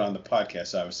can't do it on the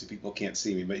podcast, obviously people can't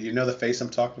see me, but you know the face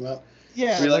I'm talking about?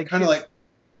 Yeah, so like kind of like...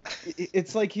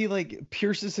 It's like he like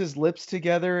pierces his lips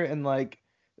together and like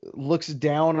looks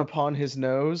down upon his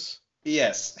nose.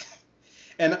 Yes.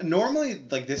 And normally,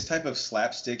 like, this type of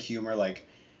slapstick humor, like,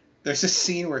 there's a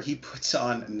scene where he puts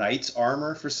on knight's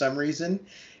armor for some reason,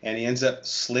 and he ends up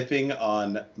slipping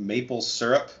on maple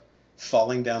syrup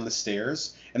falling down the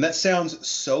stairs. And that sounds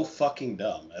so fucking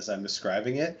dumb as I'm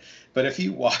describing it. But if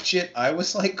you watch it, I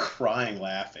was like crying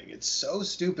laughing. It's so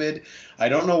stupid. I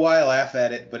don't know why I laugh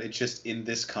at it, but it just, in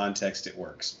this context, it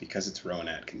works because it's Rowan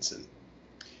Atkinson.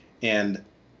 And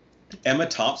Emma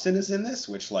Thompson is in this,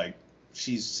 which, like,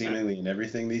 she's seemingly in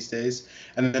everything these days.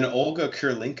 And then Olga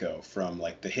Kurylenko from,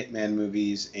 like, the Hitman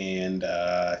movies and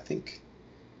I think,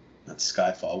 not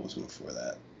Skyfall, was one before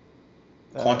that.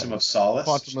 Quantum of Solace.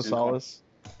 Quantum of Solace.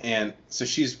 And so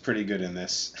she's pretty good in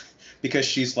this because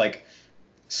she's, like,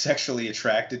 sexually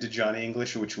attracted to Johnny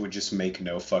English, which would just make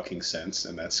no fucking sense,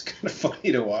 and that's kind of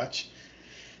funny to watch.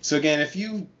 So again, if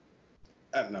you,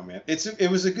 I don't know, man,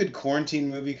 it was a good quarantine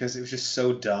movie because it was just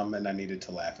so dumb, and I needed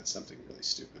to laugh at something really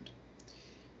stupid.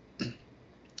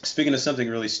 Speaking of something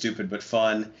really stupid but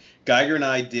fun, Geiger and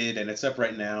I did, and it's up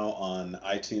right now on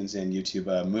iTunes and YouTube,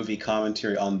 a movie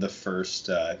commentary on the first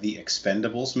The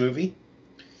Expendables movie.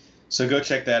 So go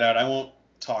check that out. I won't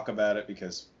talk about it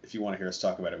because if you want to hear us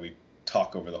talk about it, we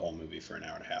talk over the whole movie for an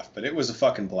hour and a half. But it was a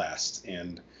fucking blast,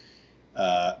 and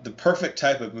the perfect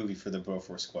type of movie for the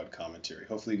Bro4 Squad commentary.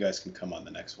 Hopefully you guys can come on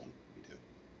the next one. We do.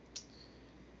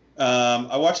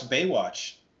 I watched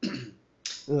Baywatch.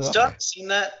 Still haven't seen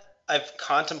that. I've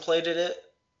contemplated it.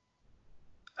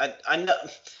 I know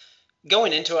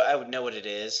going into it, I would know what it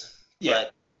is. Yeah.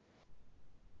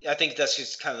 But I think that's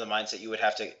just kind of the mindset you would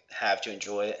have to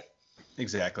enjoy it.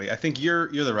 Exactly. I think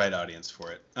you're the right audience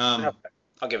for it.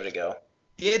 I'll give it a go.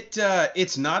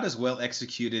 It's not as well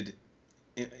executed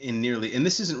in nearly, and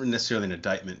this isn't necessarily an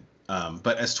indictment,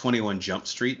 but as 21 Jump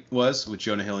Street was with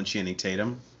Jonah Hill and Channing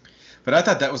Tatum. But I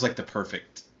thought that was like the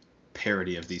perfect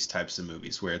parody of these types of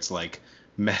movies where it's like,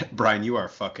 Brian, you are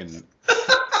fucking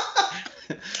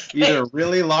either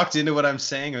really locked into what I'm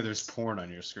saying or there's porn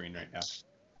on your screen right now.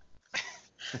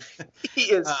 He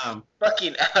is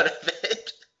fucking out of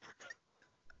it.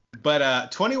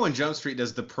 But 21 Jump Street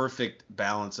does the perfect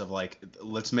balance of, like,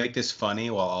 let's make this funny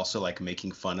while also, like,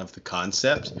 making fun of the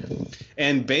concept.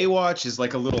 And Baywatch is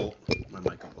like a little, my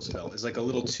mic almost fell, is like a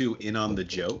little too in on the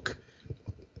joke.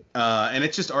 And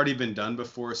it's just already been done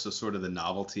before, so sort of the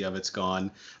novelty of it's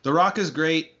gone. The Rock is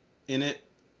great in it.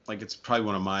 Like, it's probably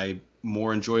one of my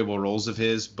more enjoyable roles of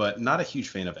his, but not a huge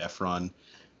fan of Efron.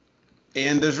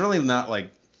 And there's really not,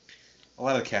 like, a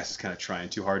lot of the cast is kind of trying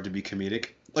too hard to be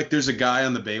comedic. Like, there's a guy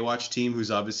on the Baywatch team who's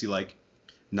obviously, like,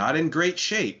 not in great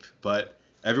shape, but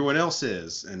everyone else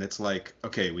is. And it's like,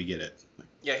 okay, we get it.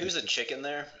 Yeah, who's the chicken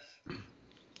there?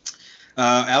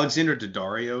 Alexandra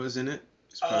Daddario is in it.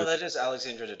 Oh, that is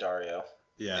Alexandra Daddario.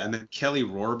 Yeah, and then Kelly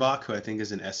Rohrbach, who I think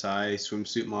is an SI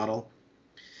swimsuit model.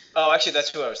 Oh, actually, that's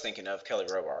who I was thinking of, Kelly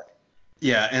Rohrbach.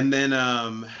 Yeah, and then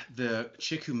the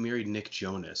chick who married Nick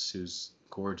Jonas, who's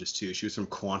gorgeous, too. She was from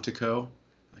Quantico.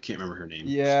 I can't remember her name.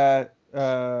 Yeah,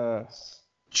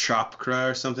 Chopra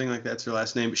or something like that's her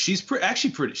last name. But she's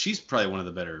actually pretty. She's probably one of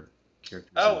the better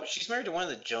characters. Oh, she's married to one of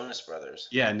the Jonas Brothers.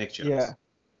 Yeah, Nick Jonas. Yeah,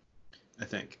 I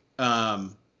think.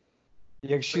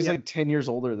 She's like 10 years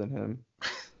older than him.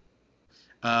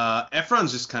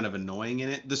 Efron's just kind of annoying in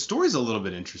it. The story's a little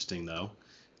bit interesting though.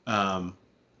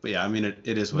 But yeah, I mean, it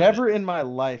is what Never in my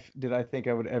life did I think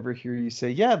I would ever hear you say,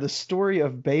 yeah, the story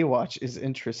of Baywatch is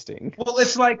interesting. Well,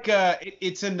 it's like,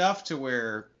 it's enough to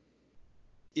where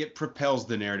it propels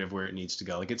the narrative where it needs to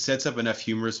go. Like, it sets up enough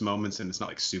humorous moments and it's not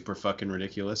like super fucking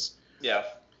ridiculous. Yeah.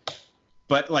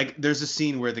 But like, there's a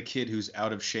scene where the kid who's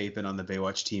out of shape and on the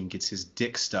Baywatch team gets his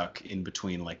dick stuck in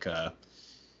between like a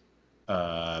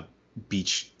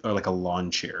beach or like a lawn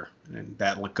chair. And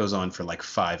that goes on for like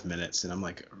 5 minutes. And I'm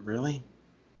like, really?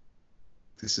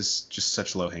 This is just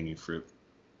such low-hanging fruit.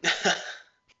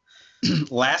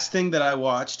 Last thing that I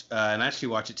watched, and I actually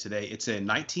watched it today, it's a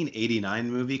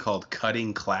 1989 movie called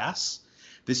Cutting Class.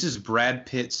 This is Brad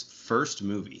Pitt's first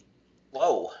movie.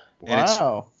 Whoa. And it's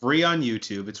free on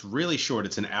YouTube. It's really short.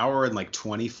 It's an hour and like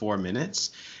 24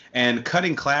 minutes. And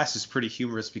Cutting Class is pretty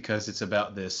humorous because it's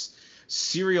about this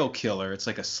serial killer. It's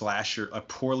like a slasher, a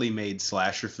poorly made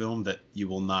slasher film that you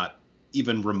will not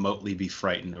even remotely be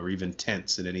frightened or even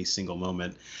tense at any single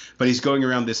moment. But he's going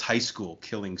around this high school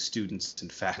killing students and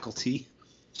faculty.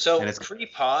 So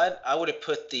pre-pod, I would have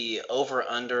put the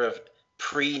over-under of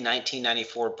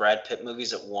pre-1994 Brad Pitt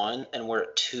movies at 1, and we're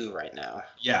at 2 right now.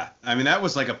 Yeah, I mean, that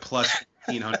was like a plus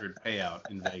 1,500 payout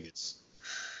in Vegas.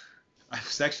 I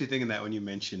was actually thinking that when you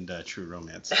mentioned True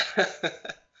Romance.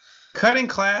 Cutting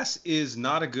Class is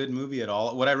not a good movie at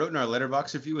all. What I wrote in our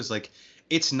Letterboxd review was like,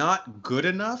 it's not good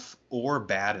enough or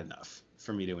bad enough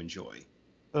for me to enjoy.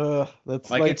 Ugh, that's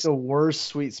Like, like it's the worst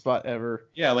sweet spot ever.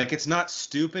 yeah, like it's not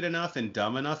stupid enough and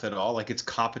dumb enough at all. Like it's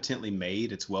competently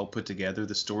made, it's well put together.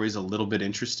 The story's a little bit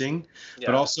interesting, but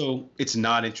Yeah. also it's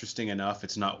not interesting enough.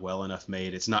 It's not well enough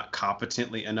made. It's not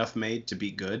competently enough made to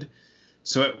be good.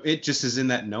 So it just is in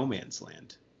that no man's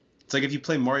land. It's like if you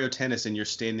play Mario Tennis and you're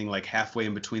standing like halfway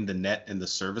in between the net and the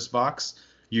service box,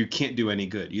 you can't do any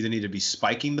good. You either need to be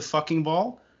spiking the fucking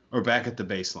ball or back at the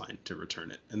baseline to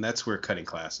return it. And that's where Cutting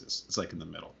Class is. It's like in the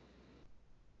middle.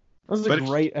 That was a But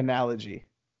great analogy.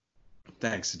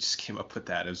 thanks. I just came up with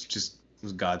that. It was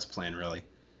God's plan, really.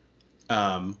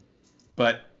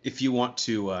 But if you want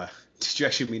to, did you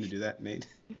actually mean to do that, Nate?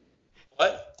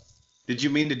 What? Did you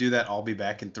mean to do that? I'll be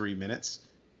back in 3 minutes.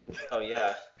 Oh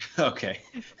yeah. Okay.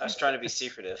 I was trying to be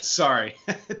secretive. Sorry.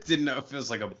 Didn't know if it was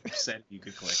like a setting you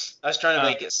could click. I was trying to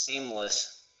make it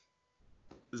seamless.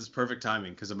 This is perfect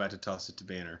timing because I'm about to toss it to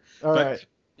Banner. All But right.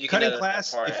 You can Cutting edit that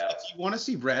Class, part if out. you want to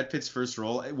see Brad Pitt's first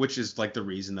role, which is like the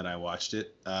reason that I watched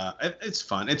it, it's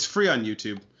fun. It's free on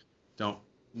YouTube. It's not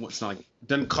like,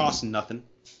 doesn't cost nothing.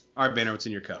 All right, Banner, what's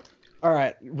in your cup? All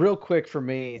right, real quick for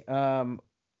me.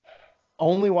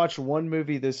 Only watched one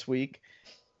movie this week.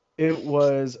 It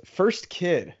was First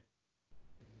Kid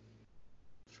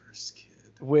First Kid.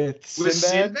 with With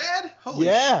Sinbad. Sinbad? Holy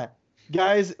Yeah,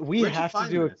 guys, we Where'd you have to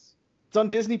find do it. this? It's on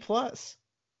Disney Plus.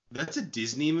 That's a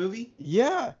Disney movie?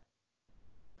 Yeah,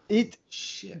 it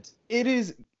Shit.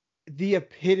 is the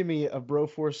epitome of Bro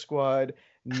Force Squad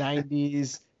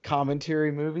 90s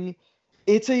commentary movie.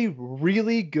 It's a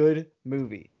really good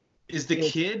movie. Is the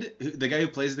guy who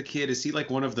plays the kid, is he like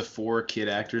one of the 4 kid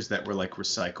actors that were like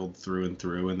recycled through and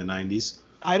through in the 90s?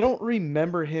 I don't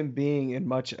remember him being in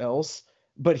much else,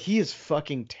 but he is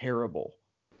fucking terrible.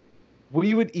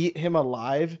 We would eat him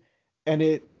alive, and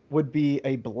it would be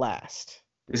a blast.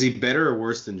 Is he better or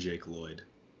worse than Jake Lloyd?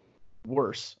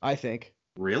 Worse, I think.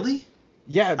 Really?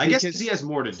 Yeah, I guess because he has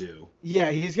more to do. yeah,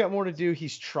 he's got more to do.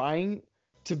 He's trying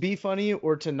to be funny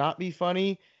or to not be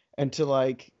funny, and to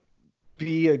like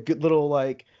be a good little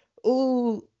like,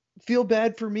 oh, feel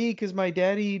bad for me because my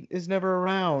daddy is never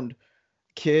around,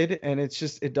 kid, and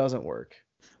it doesn't work.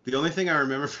 The only thing I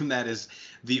remember from that is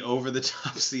the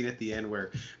over-the-top scene at the end where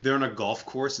they're on a golf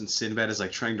course and Sinbad is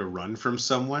like trying to run from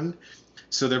someone.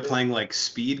 So they're playing like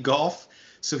speed golf.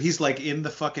 So he's like in the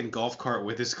fucking golf cart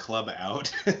with his club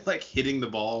out, like hitting the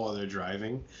ball while they're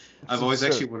driving. I've always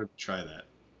actually wanted to try that.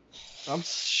 I'm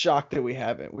shocked that we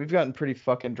haven't. We've gotten pretty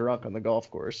fucking drunk on the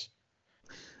golf course.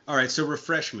 All right, so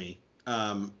refresh me,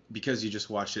 because you just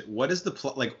watched it. What is the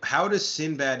plot? Like, how does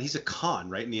Sinbad? He's a con,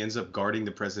 right? And he ends up guarding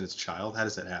the president's child. How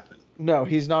does that happen? No,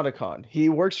 he's not a con. He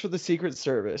works for the Secret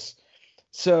Service.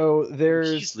 So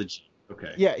there's He's legit.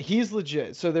 Okay. yeah, he's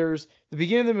legit. So there's the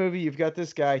beginning of the movie. You've got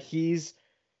this guy. He's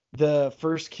the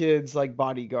first kid's like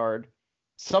bodyguard.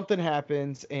 Something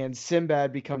happens, and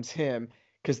Sinbad becomes him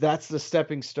because that's the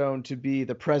stepping stone to be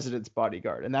the president's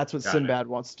bodyguard, and that's what Got it. Sinbad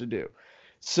wants to do.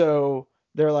 So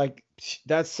they're like,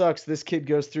 that sucks. This kid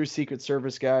goes through Secret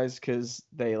Service guys because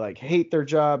they like hate their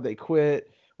job, they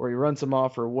quit, or he runs them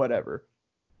off or whatever.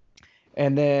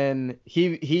 And then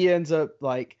he ends up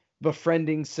like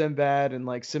befriending Sinbad, and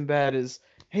like Sinbad is,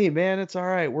 hey man, it's all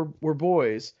right, we're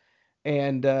boys.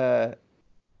 And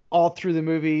all through the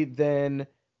movie, then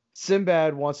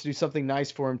Sinbad wants to do something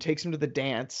nice for him, takes him to the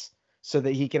dance so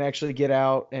that he can actually get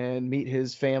out and meet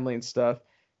his family and stuff,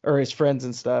 or his friends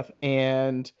and stuff.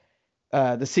 And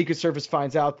the Secret Service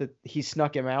finds out that he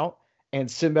snuck him out, and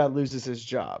Sinbad loses his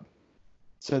job.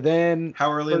 So then,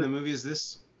 How early in the movie is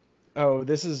this? oh,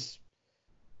 this is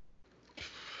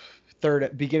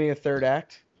beginning of third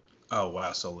act. Oh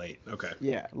wow, so late. Okay.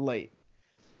 Yeah, late.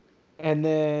 And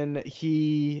then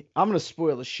I'm gonna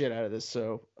spoil the shit out of this,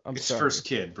 so I'm It's sorry. First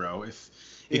Kid, bro. If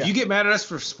Yeah. you get mad at us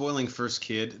for spoiling First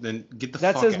Kid, then get the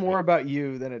That fuck says out. more about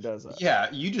you than it does us. Yeah,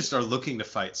 you just are looking to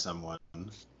fight someone.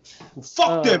 Well,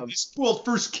 fuck them. You spoiled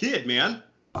First Kid, man.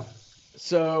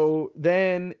 So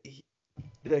then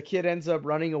the kid ends up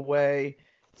running away.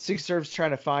 Secret Service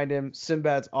trying to find him.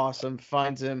 Sinbad's awesome,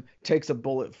 finds him, takes a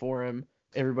bullet for him.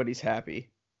 Everybody's happy.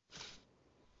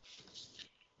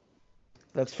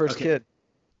 That's First Okay. Kid.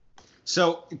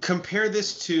 So compare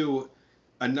this to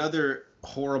another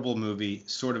horrible movie,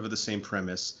 sort of the same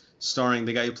premise, starring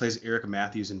the guy who plays Eric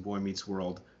Matthews in Boy Meets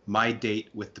World, My Date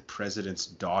with the President's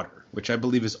Daughter, which I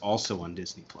believe is also on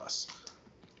Disney Plus.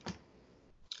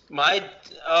 I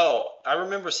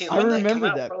remember seeing. I When did that remember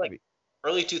come out? that For, movie. like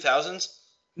early 2000s.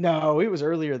 No, it was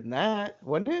earlier than that,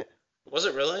 wasn't it? Was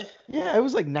it really? Yeah, it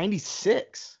was like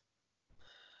 96.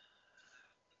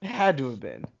 It had to have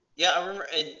been. Yeah, I remember.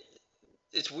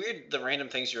 It's weird the random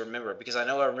things you remember because I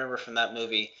know I remember from that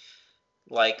movie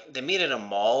Like they meet at a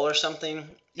mall or something, and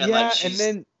Yeah, like and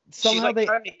then she's somehow like they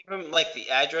trying to give him like the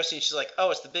address, and she's like,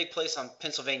 "Oh, it's the big place on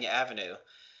Pennsylvania Avenue.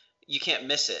 You can't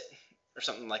miss it," or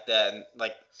something like that. And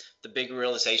like the big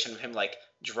realization of him like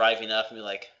driving up and be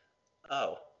like,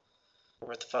 "Oh,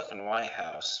 we're at the fucking White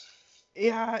House."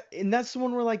 yeah, and that's the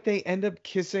one where like they end up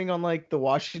kissing on like the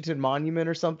Washington Monument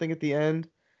or something at the end.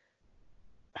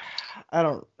 I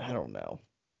don't know.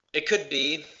 It could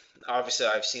be. Obviously,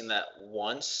 I've seen that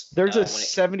once There's a when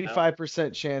it came out.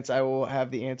 75% chance I will have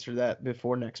the answer to that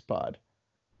before next pod.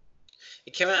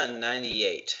 It came out in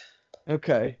 '98.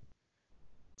 Okay.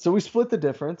 So we split the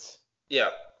difference. Yeah,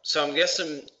 so I'm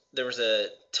guessing there was a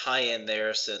tie-in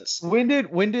there since When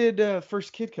did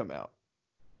First Kid come out?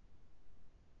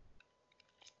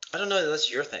 I don't know.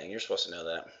 That's your thing. You're supposed to know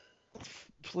that.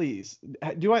 Please.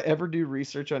 Do I ever do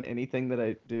research on anything that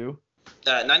I do?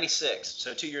 '96,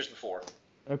 so 2 years before.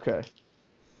 Okay.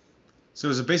 So it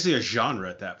was basically a genre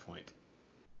at that point.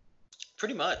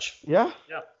 Pretty much. Yeah?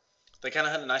 Yeah. They kind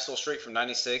of had a nice little streak from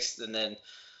 '96, and then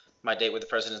My Date with the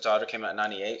President's Daughter came out in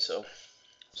 '98, so it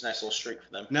was a nice little streak for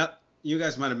them. Now, you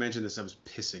guys might have mentioned this. I was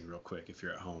pissing real quick if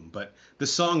you're at home. But the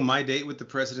song My Date with the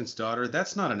President's Daughter,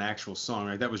 that's not an actual song,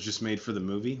 right? That was just made for the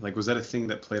movie? Like, was that a thing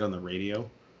that played on the radio?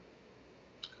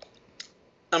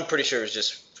 I'm pretty sure it was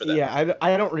just for that. Yeah,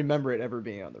 I don't remember it ever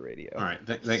being on the radio. All right.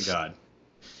 Thank God.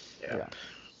 Yeah.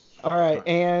 All right,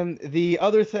 and the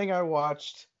other thing I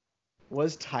watched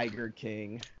was Tiger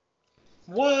King.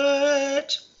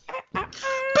 What?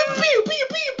 Pew, pew,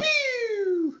 pew,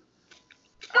 pew.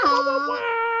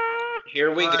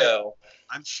 Here we All right. go.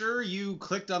 I'm sure you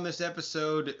clicked on this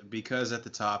episode because at the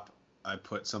top I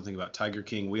put something about Tiger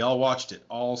King. We all watched it,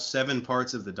 all 7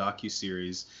 parts of the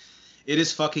docuseries. It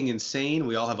is fucking insane.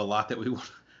 We all have a lot that we want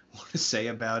to say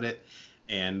about it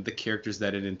and the characters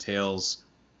that it entails.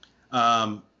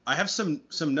 I have some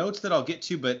notes that I'll get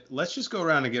to, but let's just go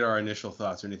around and get our initial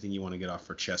thoughts or anything you want to get off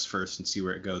our chest first and see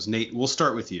where it goes. Nate, we'll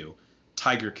start with you.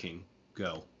 Tiger King,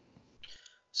 go.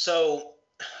 So,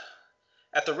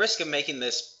 at the risk of making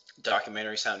this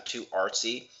documentary sound too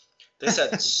artsy, this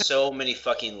had so many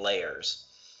fucking layers.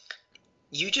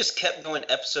 You just kept going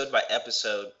episode by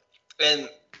episode, and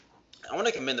I want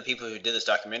to commend the people who did this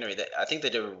documentary. That I think they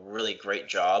did a really great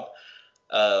job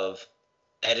of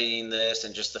editing this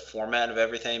and just the format of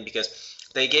everything, because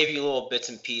they gave you little bits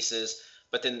and pieces,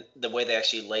 but then the way they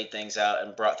actually laid things out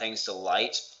and brought things to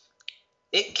light,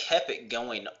 it kept it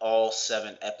going all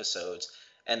 7 episodes,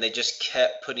 and they just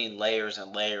kept putting layers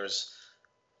and layers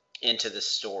into this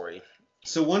story.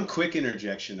 So one quick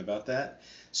interjection about that.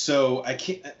 So I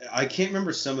can't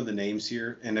remember some of the names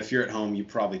here, and if you're at home, you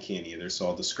probably can't either. So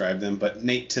I'll describe them. But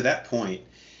Nate, to that point,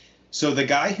 so the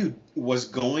guy who was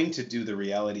going to do the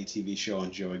reality TV show on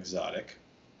Joe Exotic,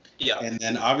 Yeah. and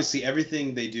then obviously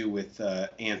everything they do with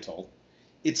Antle,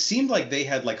 it seemed like they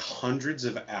had like hundreds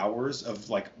of hours of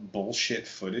like bullshit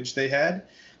footage they had.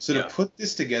 So Yeah. to put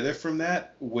this together from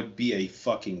that would be a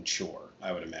fucking chore,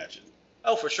 I would imagine.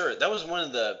 Oh, for sure. That was one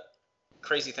of the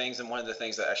crazy things, and one of the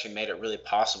things that actually made it really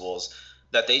possible is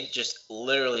that they just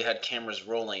literally had cameras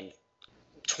rolling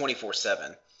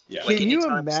 24/7. Yeah. Like Can you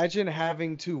anytime- imagine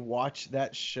having to watch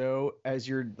that show as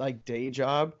your like day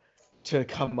job to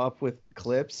come up with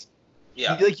clips?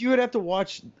 Yeah. Like you would have to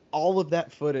watch all of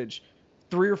that footage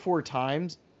 3 or 4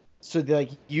 times so that like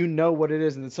you know what it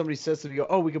is, and then somebody says to you,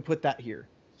 "Oh, we could put that here."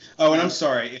 Oh, and I'm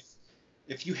sorry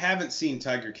if you haven't seen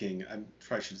Tiger King, I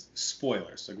probably should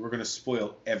spoilers. Like we're gonna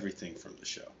spoil everything from the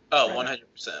show. Oh, Right.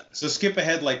 100%. So skip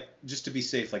ahead, like just to be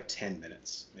safe, like 10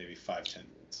 minutes, maybe 5-10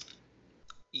 minutes.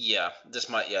 Yeah, this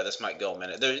might go a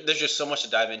minute. There's just so much to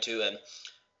dive into, and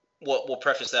we'll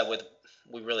preface that with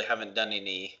we really haven't done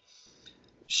any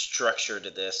structure to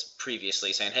this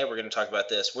previously, saying, hey, we're going to talk about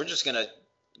this. We're just going to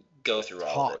go through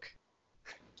all of it,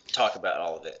 talk about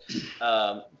all of it.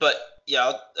 But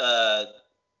yeah, I'll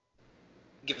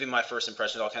give you my first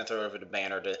impressions. I'll kind of throw it over to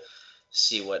Banner to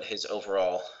see what his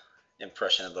overall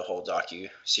impression of the whole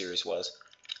docu-series was.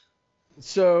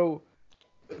 So,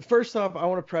 first off, I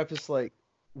want to preface like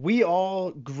we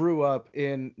all grew up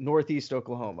in Northeast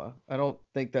Oklahoma. I don't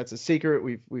think that's a secret.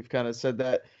 We've kind of said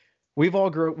that. We all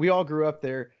grew up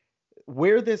there.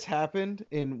 Where this happened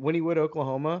in Wynnewood,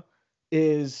 Oklahoma,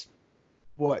 is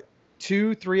what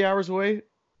 2-3 hours away,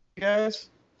 guys.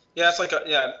 Yeah, it's like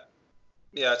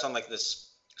it's on like this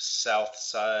south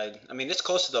side. I mean, it's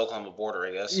close to the Oklahoma border,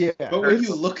 I guess. Yeah, But when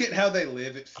you look at how they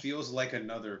live, it feels like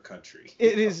another country.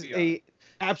 it is Yeah. a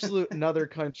absolute another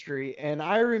country. And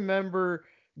I remember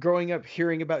growing up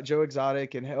hearing about Joe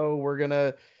Exotic and we're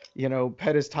gonna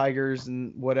pet his tigers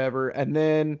and whatever. And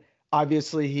then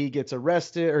obviously he gets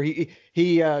arrested, or he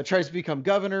tries to become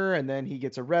governor, and then he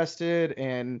gets arrested,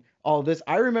 and all this.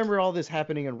 I remember all this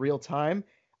happening in real time.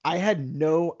 I had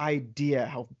no idea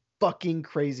how fucking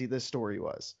crazy this story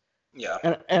was. Yeah.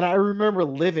 And I remember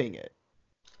living it.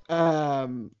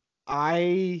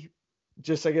 I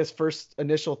just, I guess, first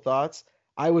initial thoughts,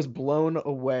 I was blown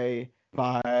away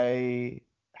by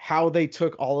how they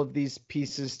took all of these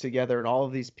pieces together and all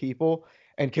of these people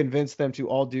and convinced them to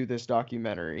all do this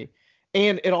documentary.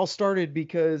 And it all started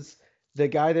because the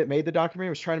guy that made the documentary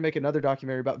was trying to make another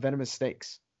documentary about venomous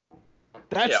snakes.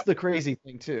 That's the crazy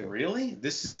thing too. Really?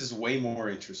 This is way more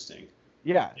interesting.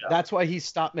 Yeah, that's why he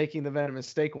stopped making the venomous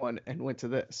snake one and went to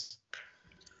this.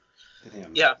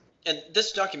 Damn. Yeah, and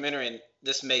this documentary, and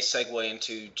this may segue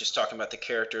into just talking about the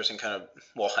characters and kind of,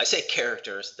 well, I say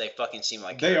characters, they fucking seem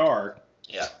like They are.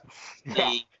 Yeah.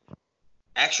 The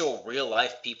actual real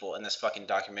life people in this fucking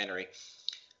documentary.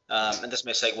 And this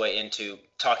may segue into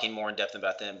talking more in depth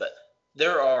about them, but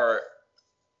there are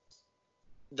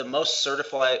the most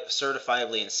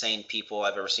certifiably insane people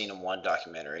I've ever seen in one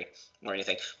documentary or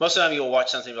anything. Most of the time you'll watch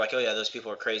something and be like, oh yeah, those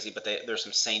people are crazy, but there's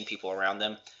some sane people around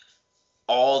them.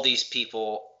 All these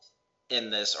people in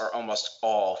this are almost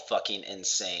all fucking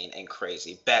insane and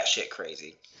crazy, batshit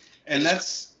crazy. And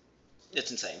it's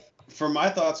insane. For my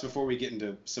thoughts before we get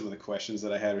into some of the questions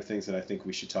that I had or things that I think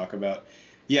we should talk about,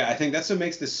 yeah, I think that's what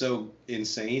makes this so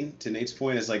insane. To Nate's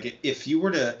point is like, if you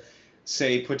were to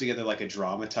say put together like a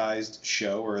dramatized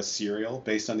show or a serial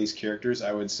based on these characters,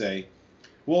 I would say,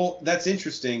 well, that's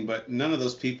interesting, but none of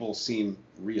those people seem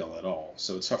real at all.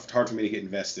 So it's hard for me to get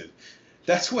invested.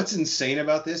 That's what's insane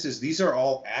about this, is these are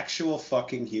all actual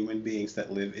fucking human beings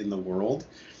that live in the world.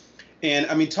 And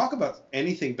I mean, talk about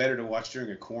anything better to watch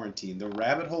during a quarantine. The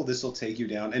rabbit hole this will take you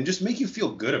down and just make you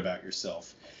feel good about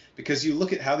yourself. Because you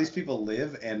look at how these people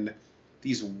live and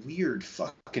these weird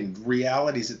fucking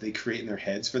realities that they create in their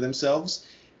heads for themselves.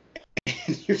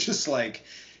 And you're just like,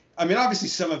 I mean, obviously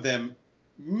some of them,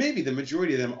 maybe the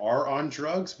majority of them are on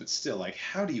drugs, but still, like,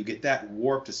 how do you get that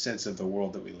warped a sense of the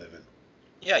world that we live in?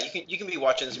 Yeah, you can be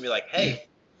watching this and be like, hey,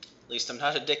 at least I'm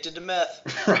not addicted to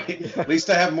meth. Right. At least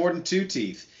I have more than 2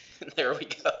 teeth. There we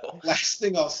go. Last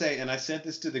thing I'll say, and I sent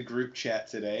this to the group chat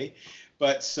today,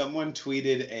 but someone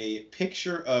tweeted a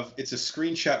picture of, it's a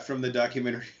screenshot from the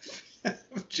documentary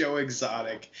of Joe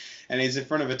Exotic, and he's in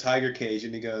front of a tiger cage,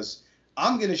 and he goes,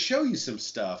 I'm going to show you some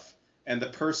stuff. And the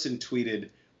person tweeted,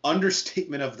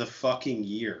 understatement of the fucking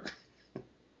year.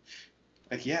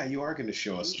 Like, yeah, you are going to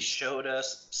show us. He showed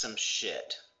us some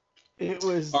shit. It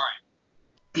was... All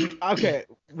right. Okay,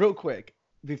 real quick,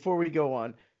 before we go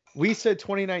on, we said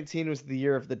 2019 was the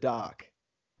year of the doc.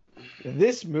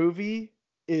 This movie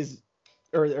is,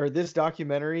 or this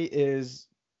documentary is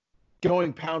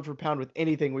going pound for pound with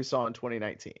anything we saw in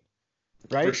 2019,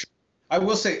 right? Sure. I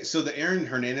will say, so the Aaron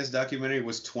Hernandez documentary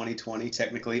was 2020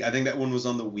 technically. I think that one was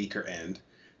on the weaker end.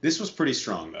 This was pretty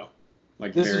strong though.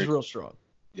 Like this is real strong.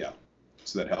 Yeah,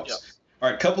 so that helps. Yep. All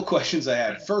right, couple questions I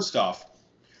had. First off,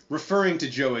 referring to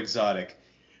Joe Exotic,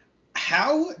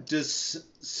 how does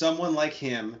someone like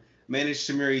him manage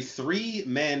to marry 3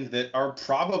 men that are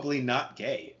probably not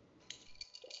gay?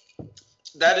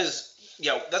 That is,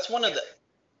 that's one of the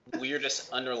weirdest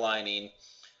underlining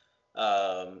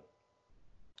kind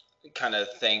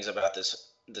of things about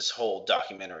this whole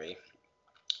documentary.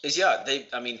 Is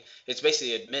it's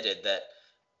basically admitted that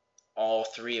all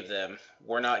 3 of them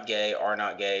were not gay, are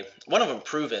not gay. One of them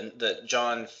proven, that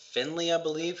John Finley, I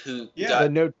believe, who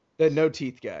got the no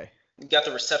teeth guy. Got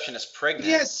the receptionist pregnant.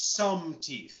 He has some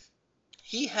teeth.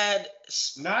 He had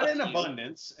not in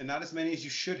abundance, and not as many as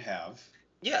you should have.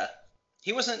 Yeah,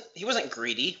 he wasn't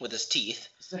greedy with his teeth.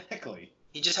 Exactly.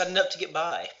 He just had enough to get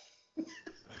by.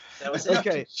 That was it.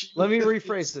 Okay, let me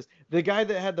rephrase this. The guy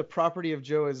that had the property of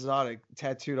Joe Exotic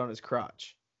tattooed on his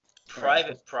crotch.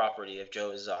 Private property of Joe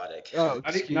Exotic. Oh,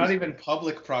 not even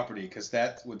public property, because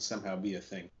that would somehow be a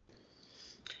thing.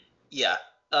 Yeah.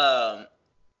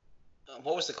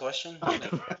 What was the question?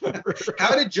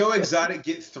 How did Joe Exotic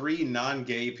get 3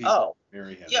 non-gay people to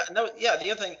marry him? Yeah,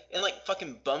 the other thing, in like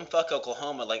fucking bumfuck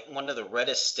Oklahoma, like one of the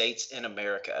reddest states in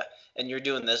America, and you're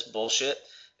doing this bullshit,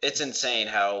 it's insane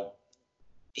how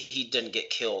he didn't get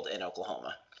killed in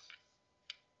Oklahoma.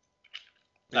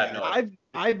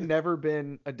 I've never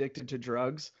been addicted to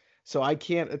drugs, so I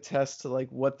can't attest to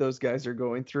like what those guys are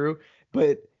going through,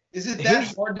 but is it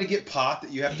that hard to get pot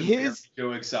that you have to marry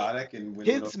Joe Exotic? And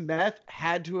his meth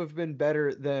had to have been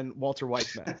better than Walter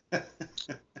White's meth.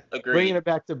 Agreed. Bringing it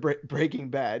back to Breaking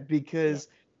Bad, because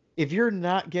if you're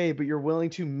not gay but you're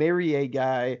willing to marry a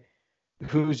guy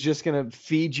who's just gonna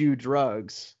feed you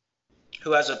drugs,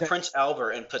 Who has a Prince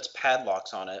Albert and puts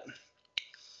padlocks on it.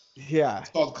 Yeah. It's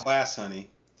called class, honey.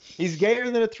 He's gayer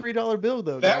than a $3 bill,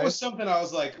 though. That guys. was something I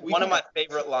was like. One of my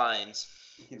favorite lines.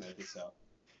 We can make this out.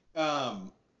 I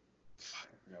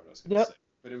forgot what I was going to say,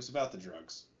 but it was about the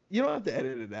drugs. You don't have to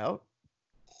edit it out.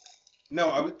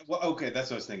 No, okay, that's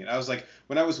what I was thinking. I was like,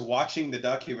 when I was watching the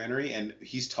documentary and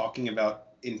he's talking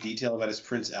in detail about his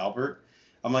Prince Albert,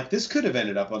 I'm like, this could have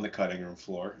ended up on the cutting room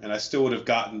floor, and I still would have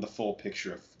gotten the full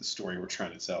picture of the story we're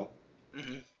trying to tell.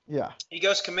 Mm-hmm. Yeah. He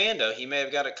goes commando. He may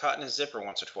have got it caught in his zipper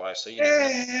once or twice. So you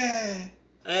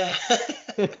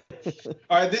All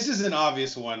right, this is an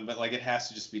obvious one, but like it has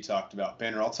to just be talked about.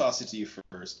 Banner, I'll toss it to you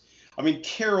first. I mean,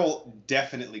 Carol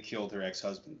definitely killed her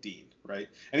ex-husband, Dean, right?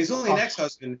 And he's only an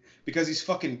ex-husband because he's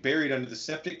fucking buried under the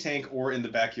septic tank or in the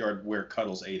backyard where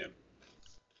Cuddles ate him.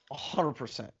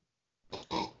 100%.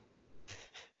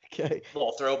 Okay.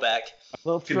 Little throwback.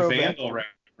 Vandal reference.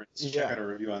 Yeah. Check out a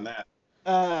review on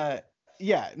that.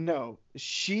 Yeah, no.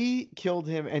 She killed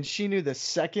him, and she knew the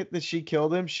second that she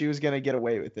killed him, she was going to get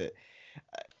away with it.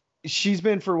 She's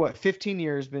been for 15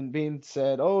 years been being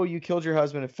said, oh, you killed your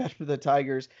husband and fed him to the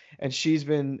tigers, and she's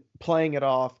been playing it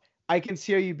off. I can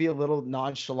see how you'd be a little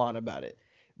nonchalant about it.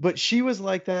 But she was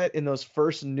like that in those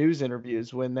first news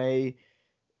interviews when they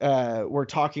were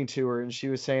talking to her, and she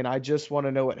was saying, I just want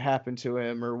to know what happened to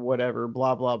him or whatever,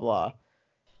 blah, blah, blah.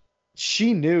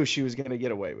 She knew she was going to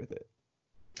get away with it.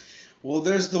 Well,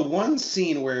 there's the one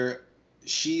scene where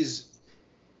she's...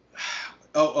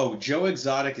 Joe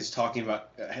Exotic is talking about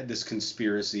had this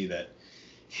conspiracy that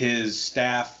his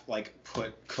staff like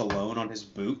put cologne on his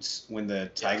boots when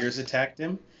the tigers attacked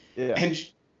him. Yeah. And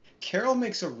Carol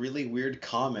makes a really weird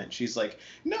comment. She's like,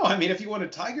 "No, I mean, if you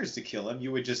wanted tigers to kill him,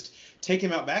 you would just take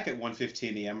him out back at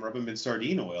 1:15 a.m., rub him in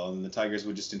sardine oil, and the tigers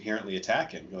would just inherently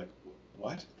attack him." You're like,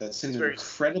 "What? That's an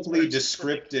incredibly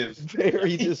descriptive."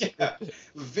 Very descriptive. Yeah,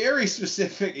 very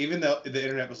specific. Even though the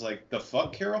internet was like, "The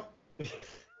fuck, Carol."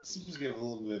 Seems to give a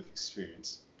little bit of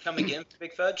experience. Come again,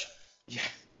 Big Fudge? Yeah.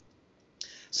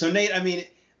 So, Nate, I mean,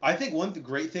 I think one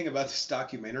great thing about this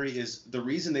documentary is the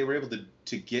reason they were able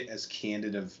to get as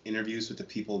candid of interviews with the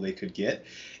people they could get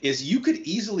is you could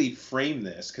easily frame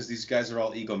this, because these guys are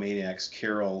all egomaniacs,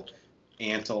 Carol,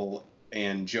 Antle,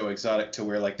 and Joe Exotic, to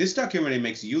where, like, this documentary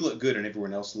makes you look good and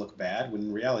everyone else look bad, when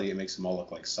in reality it makes them all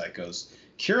look like psychos.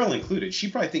 Carol included. She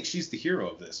probably thinks she's the hero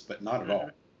of this, but not at all.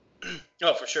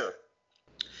 Oh, for sure.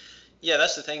 Yeah,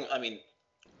 that's the thing. I mean,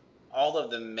 all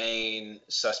of the main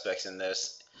suspects in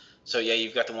this. So yeah,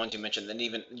 you've got the ones you mentioned, then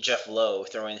even Jeff Lowe,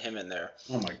 throwing him in there.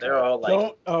 Oh my god, they're all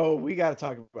like. We got to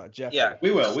talk about Jeff. Yeah, we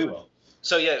will.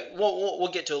 So yeah, we'll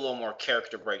get to a little more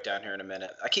character breakdown here in a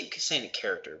minute. I keep saying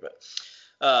character, but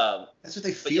that's what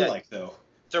they feel like though.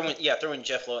 Throwing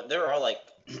Jeff Lowe. They're all like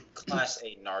class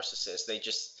A narcissists. They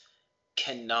just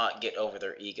cannot get over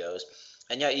their egos.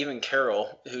 And yeah, even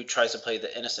Carol, who tries to play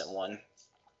the innocent one.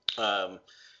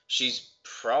 She's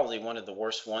probably one of the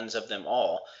worst ones of them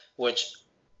all, which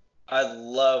I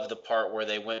love the part where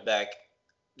they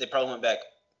probably went back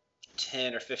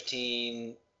 10 or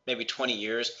 15, maybe 20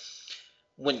 years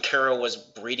when Carol was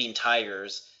breeding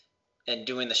tigers and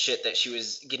doing the shit that she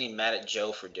was getting mad at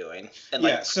Joe for doing and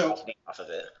profiting off of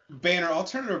it. Banner, I'll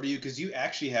turn it over to you because you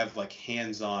actually have like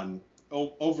hands-on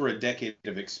over a decade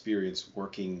of experience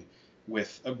working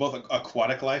with both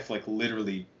aquatic life, like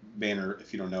literally Banner,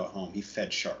 if you don't know at home, he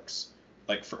fed sharks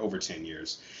like for over 10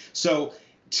 years. So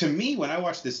to me, when I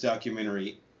watch this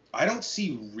documentary, I don't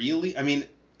see really, I mean,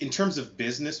 in terms of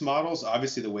business models,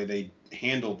 obviously the way they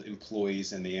handled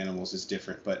employees and the animals is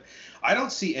different, but I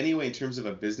don't see any way in terms of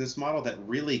a business model that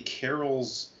really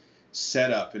Carol's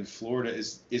setup in Florida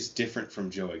is different from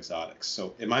Joe Exotic's.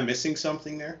 So am I missing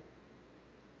something there?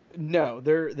 No,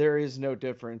 there is no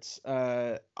difference.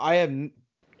 I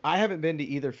haven't been to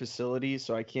either facility,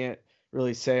 so I can't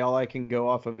really say. All I can go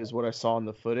off of is what I saw in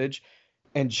the footage.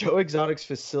 And Joe Exotic's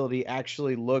facility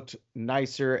actually looked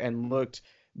nicer and looked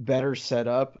better set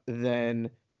up than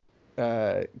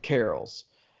Carol's.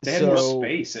 They had more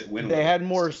space at Wynwood. They had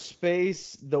more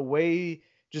space. The way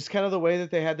that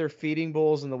they had their feeding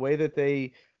bowls and the way that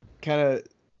they kind of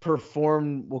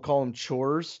performed, we'll call them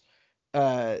chores.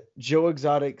 Joe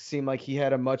Exotic seemed like he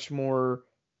had a much more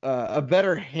a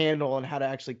better handle on how to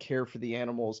actually care for the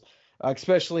animals,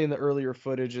 especially in the earlier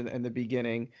footage and the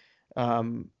beginning.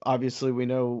 Obviously, we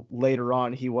know later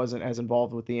on he wasn't as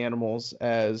involved with the animals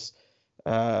as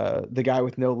the guy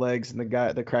with no legs and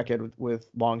the crackhead with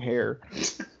long hair.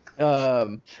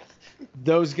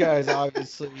 Those guys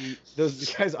obviously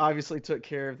took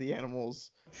care of the animals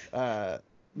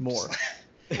more.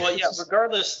 Well, yeah.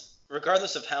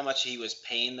 Regardless of how much he was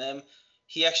paying them,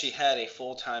 he actually had a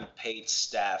full-time paid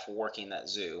staff working that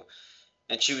zoo,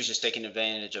 and she was just taking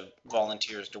advantage of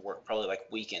volunteers to work probably like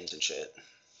weekends and shit.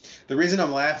 The reason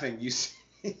I'm laughing, you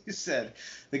said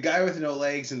the guy with no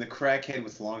legs and the crackhead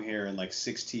with long hair and like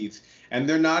 6 teeth, and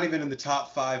they're not even in the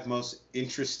top 5 most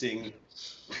interesting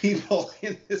people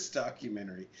in this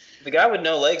documentary. The guy with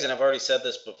no legs, and I've already said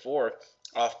this before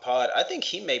off pod, I think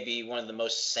he may be one of the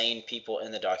most sane people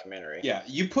in the documentary. Yeah,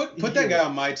 you put that guy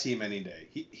on my team any day.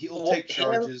 He'll take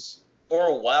charges. Or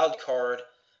a wild card.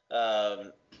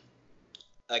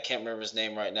 I can't remember his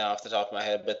name right now off the top of my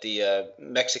head, but the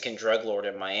Mexican drug lord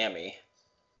in Miami.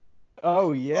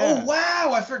 Oh yeah! Oh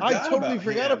wow! I totally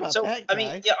forgot about that guy. I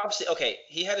mean, yeah, obviously, okay.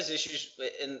 He had his issues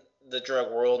in the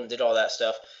drug world and did all that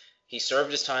stuff. He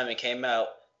served his time and came out.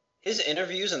 His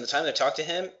interviews and the time they talked to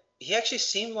him, he actually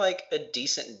seemed like a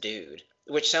decent dude,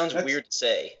 which sounds weird to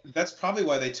say. That's probably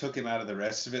why they took him out of the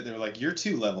rest of it. They were like, "You're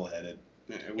too level-headed.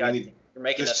 You're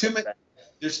making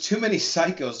there's too many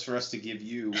psychos for us to give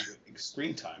you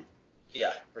screen time."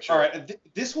 Yeah, for sure. All right,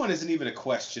 this one isn't even a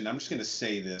question. I'm just going to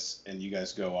say this, and you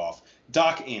guys go off.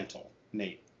 Doc Antle,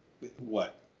 Nate,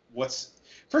 what's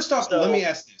first off? Let me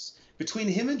ask this: between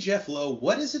him and Jeff Lowe,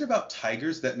 what is it about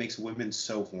tigers that makes women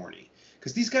so horny?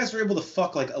 Because these guys are able to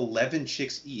fuck like 11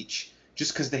 chicks each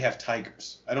just because they have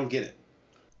tigers. I don't get it.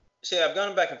 See, I've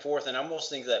gone back and forth, and I almost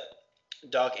think that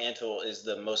Doc Antle is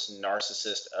the most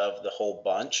narcissist of the whole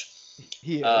bunch.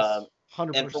 He is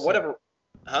 100%. And for whatever,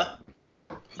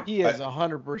 He is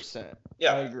 100%.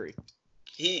 Yeah, I agree.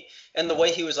 And the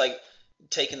way he was like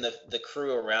taking the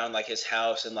crew around like his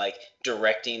house and like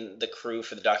directing the crew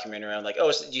for the documentary around like,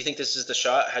 oh, do you think this is the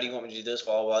shot? How do you want me to do this?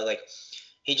 Blah, blah, blah. Like,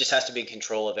 he just has to be in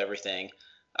control of everything.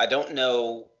 I don't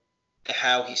know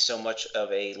how he's so much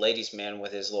of a ladies' man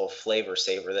with his little flavor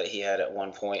saver that he had at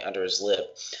one point under his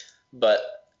lip. But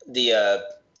the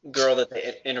girl that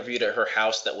they interviewed at her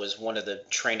house that was one of the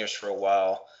trainers for a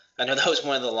while, I know that was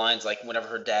one of the lines, like whenever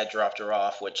her dad dropped her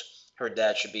off, which her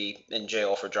dad should be in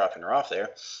jail for dropping her off there.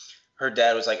 Her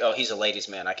dad was like, oh, he's a ladies'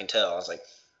 man, I can tell. I was like,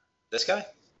 this guy?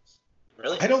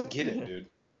 Really? I don't get it, dude.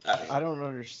 I don't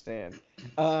understand.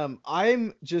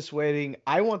 I'm just waiting.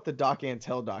 I want the Doc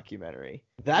Antle documentary.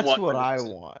 That's 100%. What I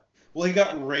want. Well, he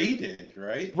got raided,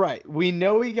 right? Right. We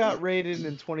know he got raided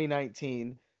in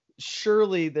 2019.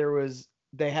 Surely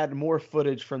they had more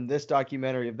footage from this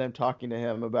documentary of them talking to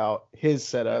him about his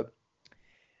setup.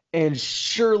 And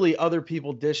surely other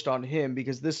people dished on him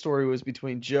because this story was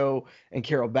between Joe and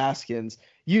Carol Baskins.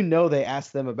 You know they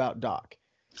asked them about Doc.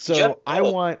 So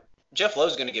Jeff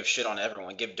Lowe's going to give shit on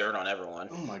everyone, give dirt on everyone.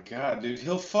 Oh my god, dude.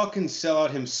 He'll fucking sell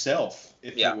out himself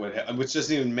if he would, which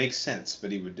doesn't even make sense, but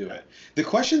he would do it. The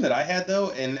question that I had,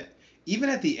 though, and even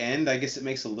at the end, I guess it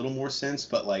makes a little more sense,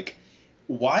 but like,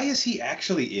 why is he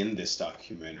actually in this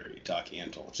documentary, Doc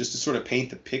Antle? Just to sort of paint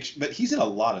the picture, but he's in a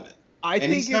lot of it. I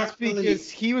think it's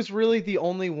because he was really the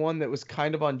only one that was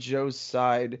kind of on Joe's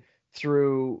side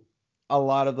through a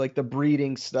lot of like the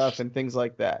breeding stuff and things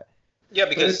like that. Yeah,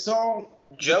 because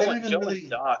Joe and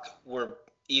Doc were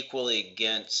equally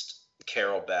against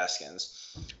Carol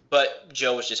Baskins, but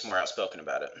Joe was just more outspoken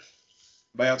about it.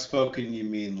 By outspoken, you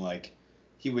mean like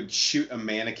he would shoot a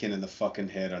mannequin in the fucking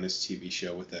head on his TV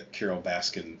show with a Carol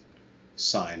Baskin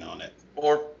sign on it.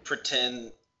 Or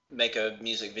make a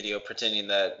music video pretending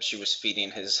that she was feeding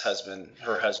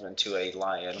her husband to a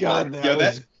lion. God,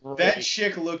 that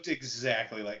chick looked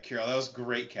exactly like Carol. That was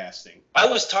great casting. I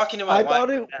was talking to my wife. I thought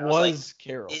it was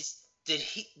Carol.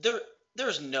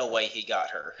 There's no way he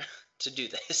got her to do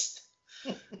this.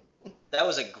 That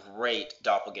was a great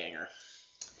doppelganger.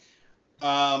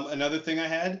 Another thing I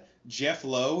had, Jeff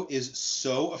Lowe is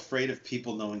so afraid of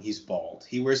people knowing he's bald.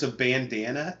 He wears a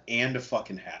bandana and a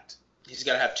fucking hat. He's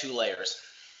got to have 2 layers.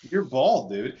 You're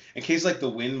bald, dude. In case like the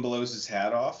wind blows his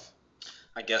hat off.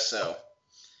 I guess so.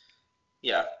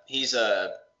 Yeah, he's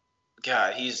another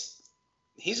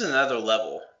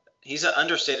level. He's an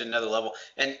understated another level.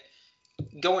 And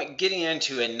getting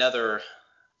into another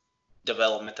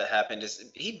development that happened is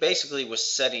he basically was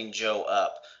setting Joe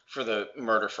up for the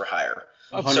murder for hire.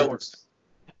 100%. So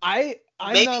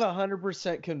I'm not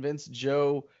 100% convinced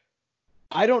Joe.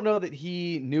 I don't know that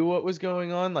he knew what was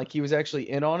going on, like he was actually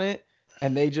in on it,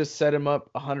 and they just set him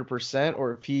up 100%,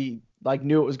 or if he like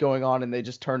knew what was going on and they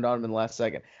just turned on him in the last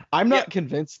second. I'm not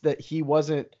convinced that he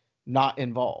wasn't not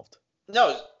involved.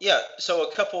 No, yeah. So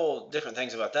a couple different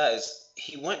things about that is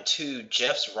he went to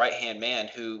Jeff's right-hand man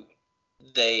who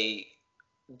they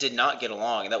did not get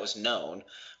along, and that was known.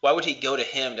 Why would he go to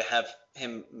him to have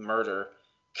him murder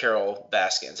Carol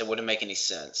Baskins? It wouldn't make any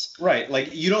sense. Right.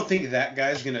 Like, you don't think that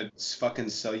guy's going to fucking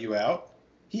sell you out?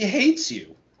 He hates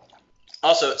you.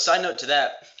 Also, side note to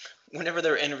that, whenever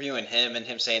they're interviewing him and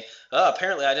him saying, "Oh,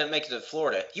 apparently I didn't make it to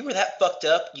Florida." You were that fucked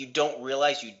up, you don't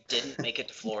realize you didn't make it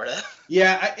to Florida.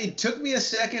 Yeah, it took me a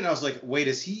second. I was like, wait,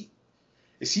 is he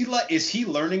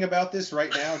learning about this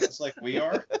right now, just like we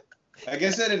are? I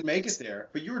guess I didn't make it there,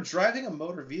 but you were driving a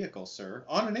motor vehicle, sir,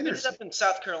 on an Ended interstate. up in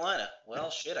South Carolina. Well,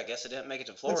 shit, I guess I didn't make it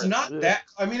to Florida. It's not that.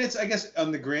 I mean, it's I guess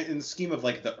on in the scheme of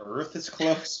like the Earth, it's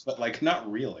close, but like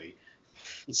not really.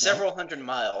 Several hundred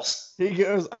miles. He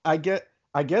goes, I guess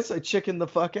I chickened the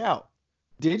fuck out.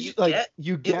 Did you like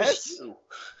you It guess? was you.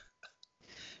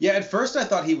 Yeah, at first I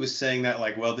thought he was saying that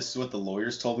like, well, this is what the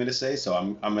lawyers told me to say, so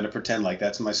I'm going to pretend like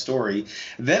that's my story.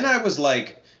 Then I was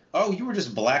like, oh, you were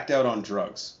just blacked out on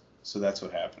drugs. So that's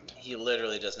what happened. He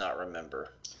literally does not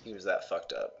remember. He was that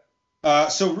fucked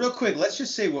up. So real quick, let's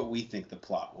just say what we think the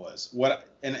plot was.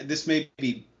 And this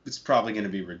it's probably going to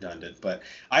be redundant, but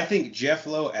I think Jeff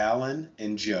Lowe, Alan,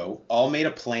 and Joe all made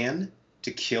a plan to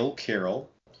kill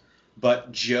Carol, but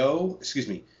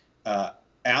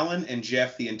Alan and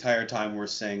Jeff the entire time were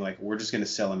saying like, we're just going to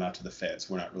sell him out to the feds.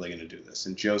 We're not really going to do this,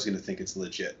 and Joe's going to think it's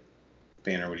legit.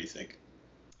 Banner, what do you think?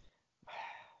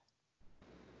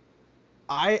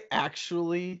 I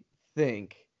actually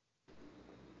think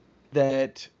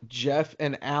that Jeff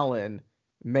and Alan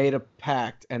made a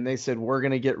pact and they said, we're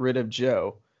going to get rid of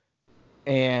Joe.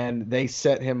 And they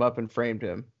set him up and framed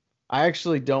him. I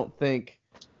actually don't think.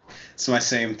 It's my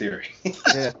same theory.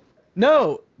 Yeah.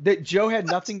 No, that Joe had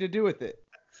nothing to do with it.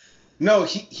 No,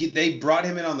 they brought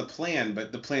him in on the plan,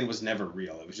 but the plan was never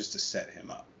real. It was just to set him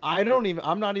up.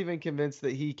 I'm not even convinced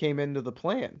that he came into the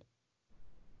plan.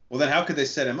 Well, then how could they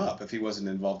set him up if he wasn't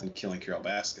involved in killing Carol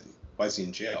Baskin? Why is he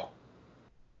in jail?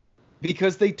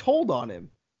 Because they told on him.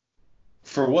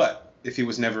 For what? If he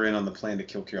was never in on the plan to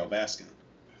kill Carol Baskin?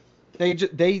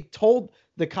 They told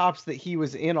the cops that he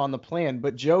was in on the plan,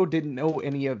 but Joe didn't know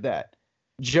any of that.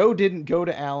 Joe didn't go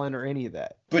to Alan or any of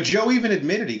that. But Joe even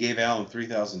admitted he gave Alan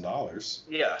 $3,000.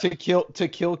 Yeah. To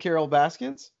kill Carol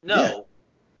Baskins? No. Yeah.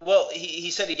 Well,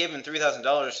 he said he gave him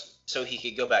 $3,000 so he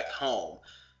could go back home.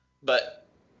 But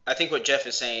I think what Jeff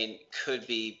is saying could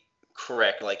be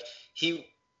correct. Like, he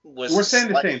was... We're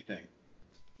saying the same thing.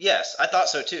 Yes, I thought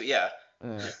so too, yeah.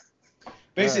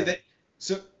 Basically,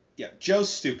 Joe's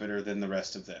stupider than the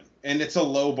rest of them. And it's a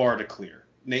low bar to clear.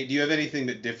 Nate, do you have anything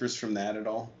that differs from that at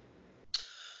all?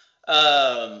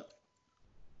 No,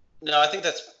 I think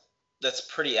that's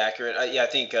pretty accurate. I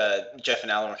think Jeff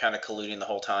and Alan were kind of colluding the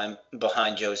whole time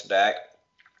behind Joe's back.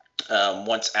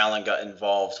 Once Alan got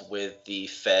involved with the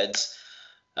feds,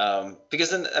 because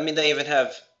then they even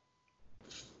have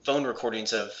phone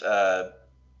recordings of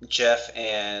Jeff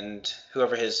and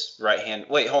whoever his right hand.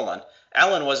 Wait, hold on.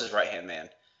 Alan was his right hand man.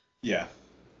 Yeah.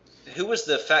 Who was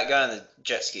the fat guy on the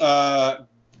jet ski?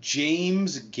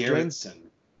 James Garretson.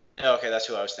 Oh, okay, that's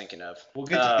who I was thinking of. We'll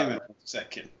get to him in a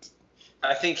second.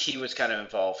 I think he was kind of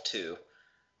involved too.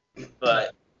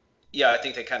 But yeah, I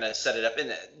think they kind of set it up.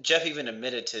 And Jeff even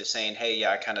admitted to saying, hey, yeah,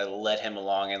 I kind of led him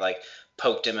along and like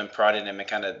poked him and prodded him and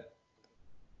kind of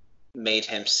made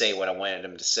him say what I wanted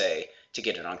him to say to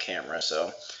get it on camera.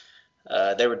 So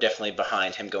they were definitely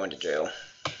behind him going to jail.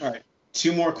 All right.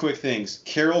 Two more quick things.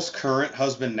 Carol's current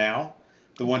husband now,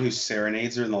 the one who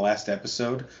serenades her in the last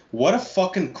episode, what a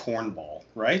fucking cornball,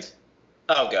 right?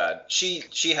 Oh, God. She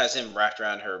has him wrapped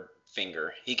around her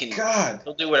finger.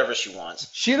 He'll do whatever she wants.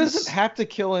 She doesn't have to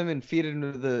kill him and feed him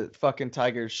to the fucking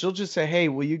tigers. She'll just say, hey,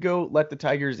 will you go let the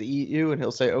tigers eat you? And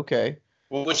he'll say, okay.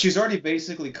 Well, she's already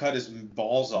basically cut his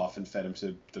balls off and fed him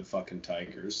to the fucking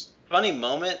tigers. Funny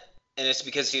moment, and it's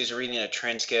because he was reading a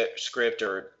transcript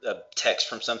or a text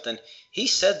from something. He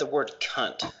said the word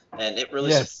cunt, and it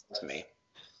really surprised me.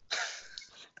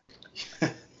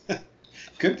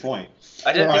 Good point.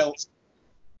 I didn't.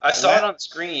 I saw it on the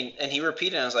screen, and he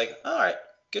repeated it, and I was like, all right,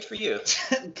 good for you.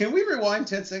 Can we rewind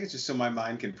 10 seconds just so my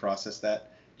mind can process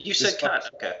that? You said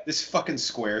cunt, okay. This fucking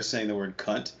square saying the word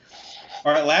cunt.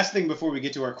 All right, last thing before we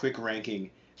get to our quick ranking,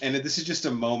 and this is just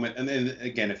a moment, and then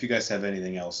again, if you guys have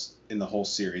anything else in the whole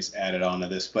series added on to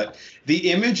this, but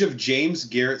the image of James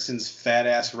Garretson's fat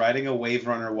ass riding a wave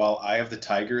runner while Eye of the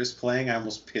Tiger is playing, I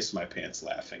almost pissed my pants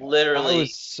laughing. Literally. I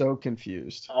was so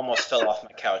confused. Almost fell off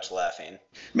my couch laughing.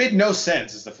 Made no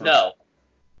sense is the first. No.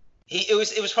 It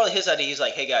was probably his idea. He's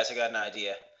like, hey guys, I got an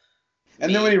idea.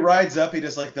 And then when he rides up, he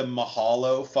does like the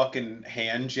mahalo fucking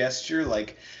hand gesture.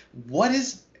 Like, what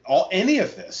is any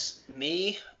of this?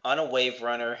 Me on a wave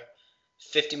runner,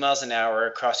 50 miles an hour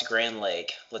across Grand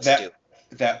Lake. Let's do it.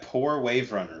 That poor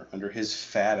wave runner under his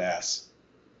fat ass.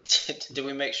 Do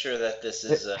we make sure that this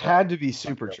is... It had to be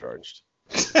supercharged.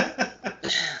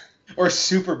 Or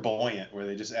super buoyant, where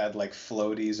they just add like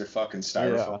floaties or fucking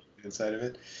styrofoam inside of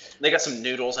it. They got some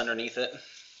noodles underneath it.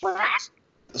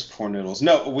 Those poor noodles.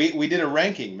 No, we did a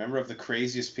ranking. Remember of the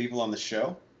craziest people on the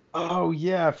show? Oh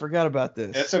yeah, I forgot about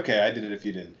this. That's okay. I did it if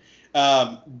you didn't.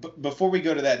 Before we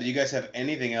go to that, do you guys have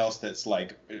anything else that's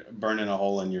like burning a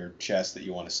hole in your chest that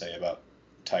you want to say about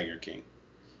Tiger King?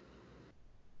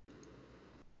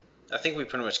 I think we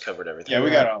pretty much covered everything. Yeah, we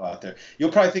got it all out there.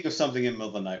 You'll probably think of something in the middle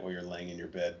of the night while you're laying in your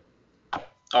bed.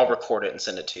 I'll record it and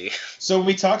send it to you. So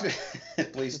we talked.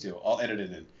 Please do. I'll edit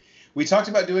it in. We talked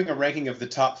about doing a ranking of the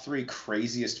top 3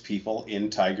 craziest people in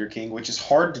Tiger King, which is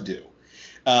hard to do.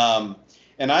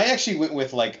 And I actually went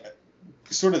with like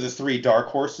sort of the 3 dark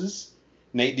horses.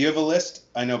 Nate, do you have a list?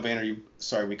 I know, Banner.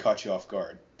 Sorry, we caught you off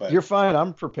guard. But You're fine.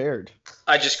 I'm prepared.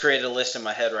 I just created a list in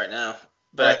my head right now,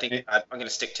 but Right, I think Nate. I'm going to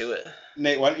stick to it.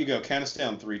 Nate, why don't you go? Count us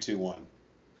down. 3, 2, 1.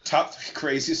 Top 3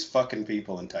 craziest fucking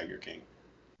people in Tiger King.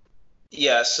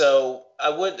 Yeah, so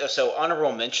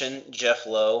honorable mention, Jeff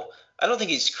Lowe. I don't think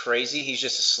he's crazy. He's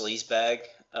just a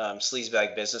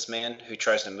sleazebag businessman who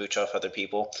tries to mooch off other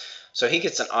people. So he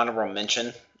gets an honorable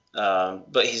mention,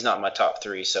 but he's not my top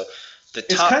 3. So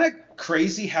It's kind of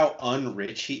crazy how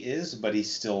unrich he is, but he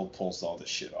still pulls all this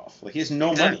shit off. Like, he has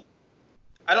no money.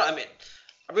 I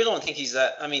really don't think he's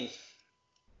that. I mean,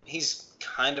 he's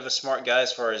kind of a smart guy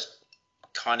as far as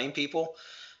conning people,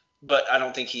 but I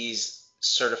don't think he's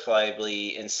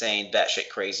certifiably insane, batshit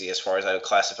crazy as far as I would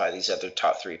classify these other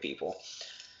top 3 people.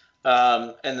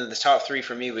 And then the top 3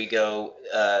 for me, we go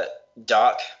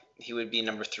Doc. He would be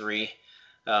number 3,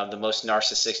 the most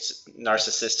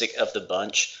narcissistic of the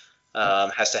bunch.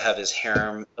 Has to have his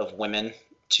harem of women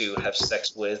to have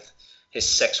sex with, his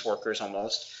sex workers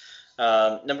almost.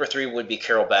 Number 3 would be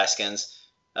Carol Baskins.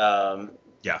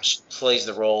 She plays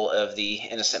the role of the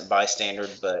innocent bystander,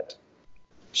 but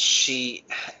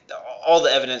all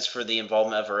the evidence for the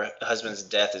involvement of her husband's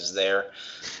death is there.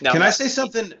 Now, Can I say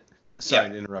something? Sorry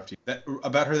to interrupt you.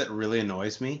 About her that really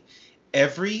annoys me.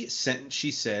 Every sentence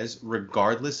she says,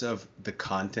 regardless of the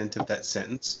content of that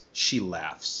sentence, she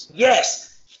laughs.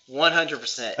 Yes,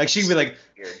 100%. Like, she'd be like,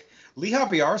 Weird. Lee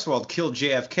Harvey Oswald killed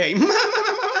JFK.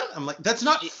 I'm like, that's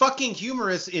not fucking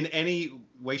humorous in any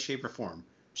way, shape, or form.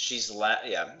 She's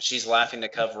laughing to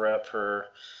cover up her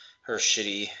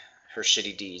shitty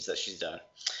deeds that she's done.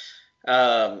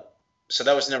 So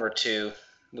that was number 2.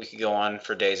 We could go on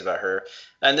for days about her.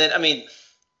 And then, I mean,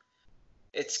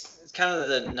 it's kind of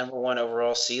the number 1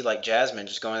 overall seed, like Jasmine,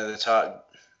 just going to the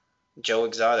top. Joe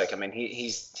Exotic. I mean,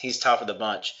 he's top of the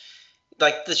bunch.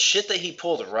 Like, the shit that he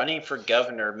pulled running for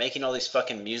governor, making all these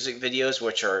fucking music videos,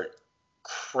 which are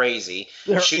crazy.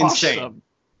 They're insane.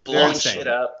 Blowing shit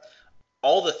up.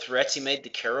 All the threats he made to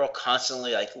Carol,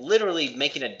 constantly, like, literally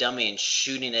making a dummy and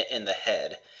shooting it in the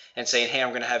head and saying, hey, I'm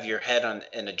going to have your head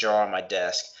in a jar on my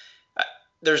desk.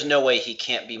 There's no way he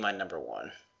can't be my number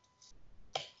 1.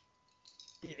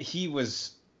 He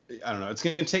was, I don't know, it's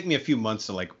going to take me a few months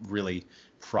to, like, really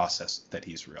process that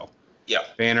he's real. Yeah.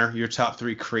 Banner, your top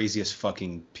 3 craziest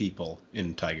fucking people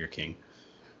in Tiger King.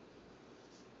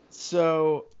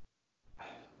 So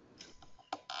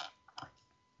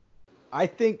I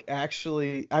think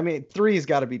actually, I mean, 3's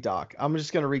got to be Doc. I'm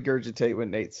just going to regurgitate what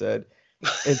Nate said.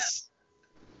 It's,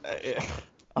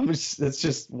 that's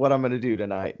just what I'm going to do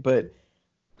tonight. But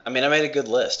I mean, I made a good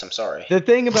list. I'm sorry. the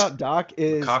thing about Doc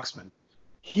is Coxman.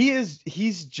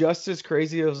 he's just as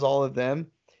crazy as all of them.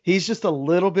 He's just a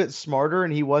little bit smarter,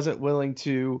 and he wasn't willing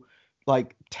to,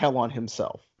 like, tell on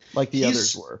himself like the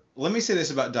others were. Let me say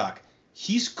this about Doc.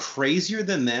 He's crazier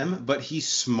than them, but he's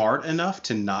smart enough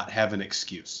to not have an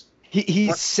excuse.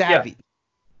 He's savvy.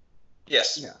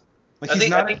 Yes. Yeah. Like, I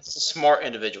think he's a smart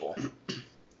individual.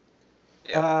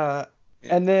 And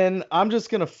then I'm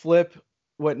just going to flip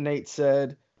what Nate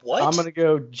said. What? I'm going to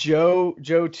go Joe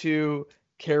 2,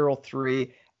 Carol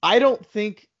 3. I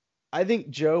think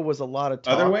Joe was a lot of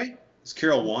talk. Other way? Is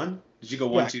Carol 1? Did you go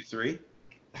 1, 2, 3?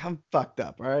 I'm fucked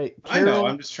up, all right? I know.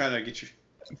 I'm just trying to get you.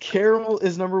 Carol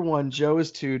is number 1, Joe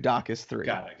is 2, Doc is 3.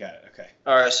 Got it. Okay.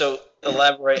 All right, so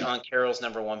elaborate on Carol's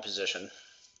number 1 position.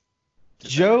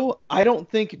 Joe, I don't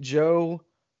think Joe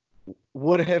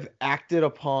would have acted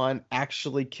upon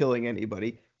actually killing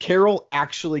anybody. Carol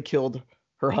actually killed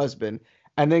her husband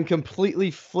and then completely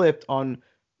flipped on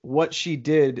what she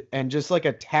did and just, like,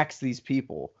 attacks these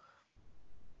people.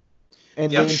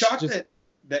 And I'm shocked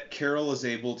that Carol is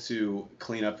able to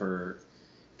clean up her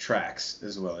tracks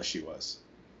as well as she was.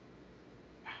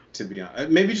 To be honest,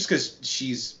 maybe just because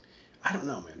she's, I don't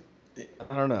know, man.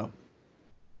 I don't know.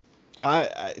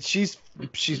 She's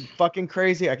fucking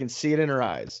crazy. I can see it in her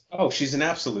eyes. Oh, she's an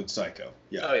absolute psycho.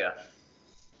 Yeah. Oh, yeah.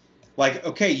 Like,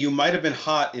 okay, you might have been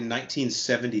hot in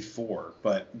 1974,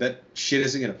 but that shit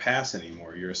isn't going to pass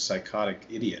anymore. You're a psychotic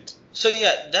idiot. So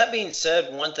yeah, that being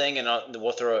said, one thing, and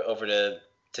we'll throw it over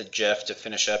to Jeff to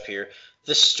finish up here.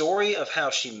 The story of how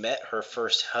she met her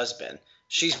first husband.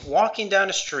 She's walking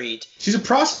down a street. She's a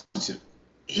prostitute.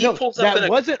 He pulls up that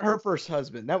wasn't her first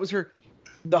husband. That was her.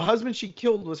 The husband she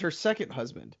killed was her second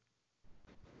husband.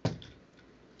 Wait,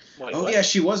 oh what? yeah,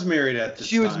 she was married at the time.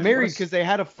 She was married because they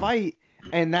had a fight,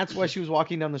 and that's why she was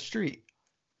walking down the street.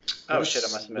 Oh shit,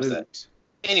 I must have missed that.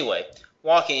 Anyway,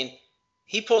 walking,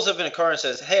 he pulls up in a car and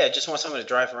says, "Hey, I just want someone to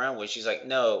drive around with." She's like,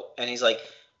 "No," and he's like,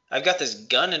 "I've got this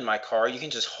gun in my car. You can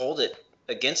just hold it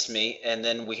against me, and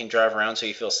then we can drive around so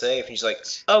you feel safe." And she's like,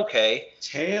 "Okay."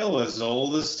 Tale as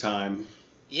old as time.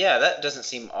 Yeah, that doesn't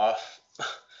seem off,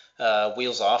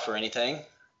 wheels off or anything.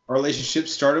 Our relationship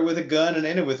started with a gun and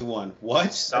ended with one.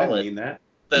 What? Solid. I didn't mean that.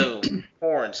 Boom.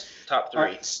 Horns. Top 3. All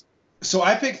right. So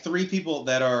I picked 3 people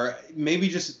that are maybe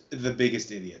just the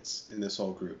biggest idiots in this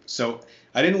whole group. So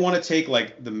I didn't want to take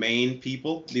like the main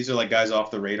people. These are like guys off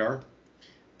the radar.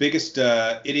 Biggest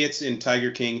idiots in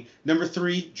Tiger King. Number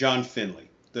 3, John Finlay,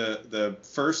 the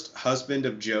first husband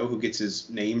of Joe, who gets his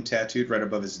name tattooed right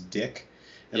above his dick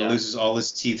and loses all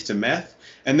his teeth to meth,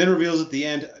 and then reveals at the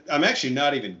end, I'm actually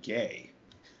not even gay.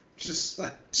 Just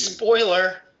like,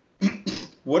 spoiler.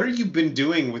 What have you been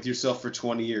doing with yourself for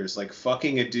 20 years? Like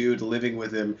fucking a dude, living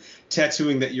with him,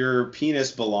 tattooing that your penis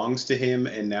belongs to him,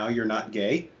 and now you're not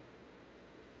gay?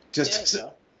 Just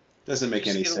doesn't make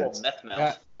any sense.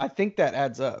 I think that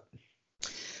adds up.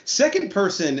 Second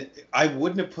person I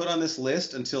wouldn't have put on this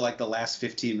list until like the last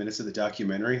 15 minutes of the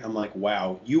documentary. I'm like,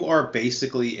 wow, you are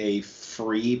basically a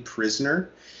free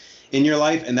prisoner in your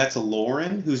life, and that's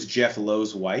Lauren, who's Jeff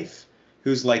Lowe's wife,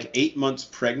 who's like 8 months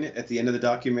pregnant at the end of the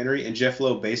documentary, and Jeff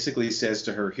Lowe basically says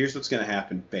to her, here's what's going to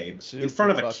happen, babe. In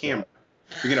front of a camera.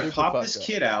 You're going to pop this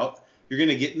kid out, you're going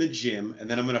to get in the gym, and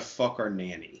then I'm going to fuck our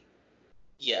nanny.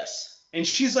 Yes. And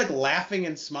she's like laughing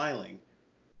and smiling.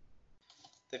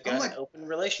 They've got an open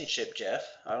relationship, Jeff.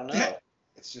 I don't know.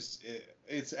 It's just,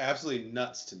 it's absolutely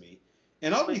nuts to me.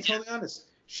 And I'll be totally honest,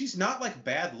 she's not like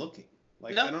bad looking.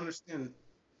 Like, I don't understand.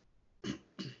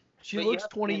 She looks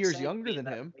 20 years younger than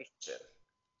him.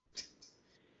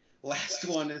 Last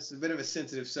one is a bit of a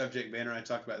sensitive subject. Banner and I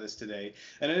talked about this today.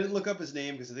 And I didn't look up his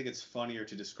name because I think it's funnier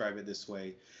to describe it this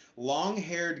way.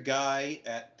 Long-haired guy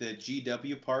at the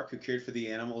GW park who cared for the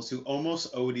animals who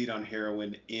almost OD'd on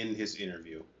heroin in his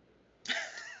interview.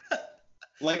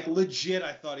 Like, legit,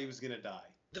 I thought he was going to die.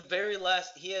 The very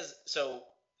last, so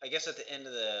I guess at the end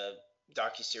of the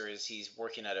docuseries, he's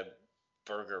working at a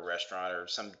burger restaurant or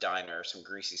some diner, some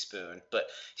greasy spoon, but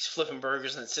he's flipping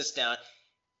burgers and sits down.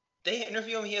 They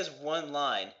interview him, he has one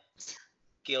line,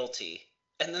 guilty.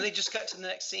 And then they just cut to the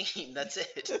next scene. That's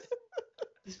it.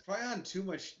 He's probably on too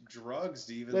much drugs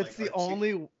to even That's it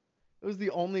was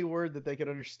the only word that they could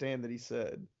understand that he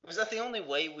said. Was that the only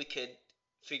way we could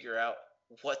figure out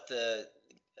what the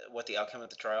outcome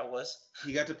of the trial was?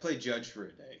 He got to play judge for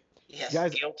a day. Yes,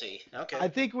 guys, guilty. Okay. I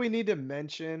think we need to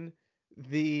mention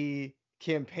the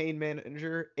campaign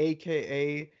manager,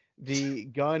 aka the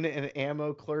gun and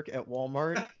ammo clerk at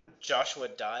Walmart. Joshua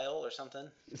Dial or something?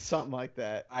 Something like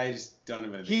that. I just don't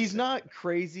even. He's not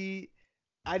crazy,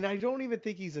 and I don't even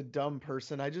think he's a dumb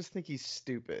person. I just think he's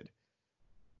stupid.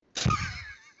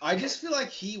 I just feel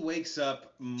like he wakes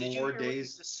up more Did you hear days. What you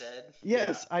just said?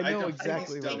 Yes, yeah, I know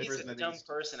exactly what it I think is. he's a dumb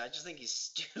person. I just think he's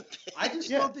stupid. I just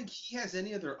don't think he has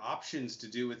any other options to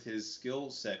do with his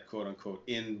skill set, quote unquote,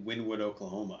 in Wynwood,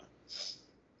 Oklahoma.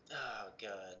 Oh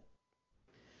God.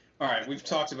 All right, we've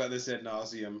talked about this ad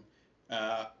nauseum.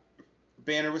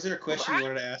 Banner, was there a question you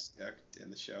wanted to ask in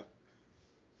the show?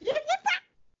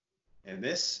 And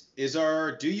this is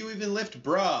our Do You Even Lift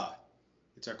Bra?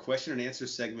 It's our question and answer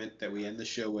segment that we end the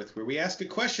show with, where we ask a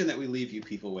question that we leave you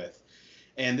people with.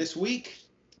 And this week,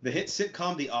 the hit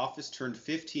sitcom The Office turned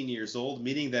 15 years old,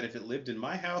 meaning that if it lived in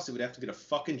my house, it would have to get a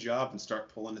fucking job and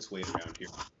start pulling its weight around here.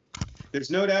 There's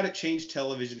no doubt it changed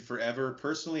television forever.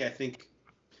 Personally, I think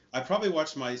I probably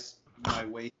watched my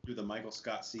way through the Michael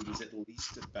Scott series at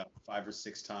least about 5 or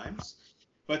 6 times.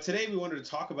 But today we wanted to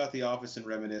talk about The Office and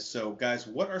reminisce. So, guys,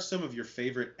 what are some of your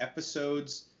favorite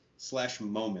episodes /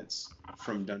 moments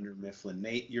from Dunder Mifflin?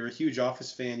 Nate, you're a huge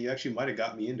Office fan. You actually might have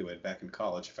got me into it back in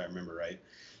college, if I remember right.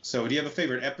 So do you have a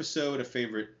favorite episode, a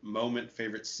favorite moment,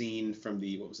 favorite scene from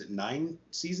the, 9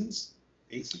 seasons?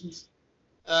 8 seasons?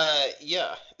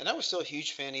 Yeah, and I was still a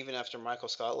huge fan even after Michael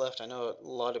Scott left. I know a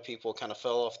lot of people kind of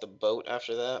fell off the boat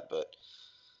after that, but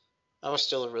I was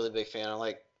still a really big fan. I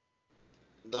like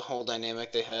the whole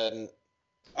dynamic they had. And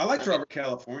I liked Robert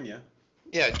California.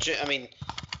 Yeah,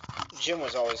 Jim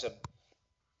was always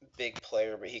big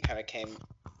player, but he kind of came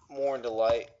more into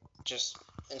light just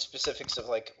in specifics of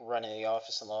like running the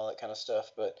office and all that kind of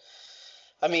stuff. But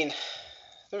I mean,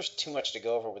 there's too much to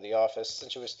go over with The Office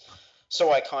since it was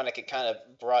so iconic. It kind of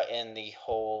brought in the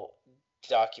whole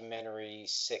documentary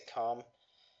sitcom,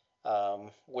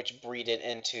 which breeded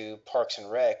into Parks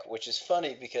and Rec, which is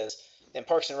funny because in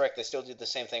Parks and Rec they still do the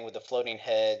same thing with the floating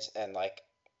heads and like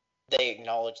they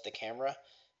acknowledge the camera,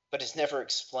 but it's never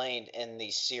explained in the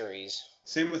series.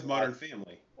 Same with Modern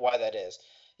Family. Why that is.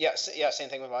 Yeah, same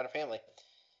thing with Modern Family.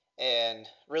 And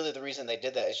really the reason they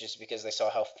did that is just because they saw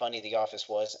how funny The Office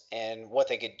was and what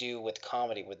they could do with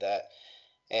comedy with that.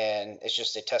 And it's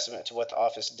just a testament to what The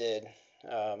Office did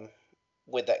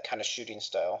with that kind of shooting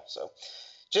style. So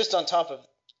just on top of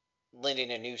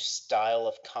lending a new style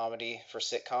of comedy for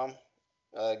sitcom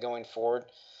going forward,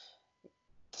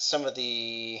 some of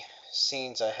the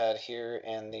scenes I had here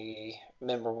and the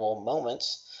memorable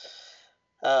moments,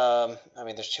 I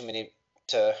mean, there's too many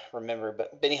to remember,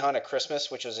 but Benihana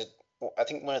Christmas, which was I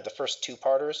think one of the first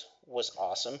two-parters, was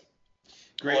awesome.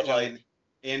 Great line.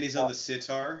 Andy's on the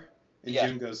sitar, and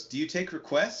Jim goes, "Do you take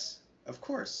requests?" Of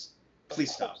course.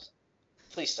 Please stop.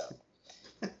 Please stop.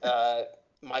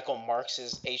 Michael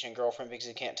Marks' Asian girlfriend because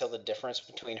he can't tell the difference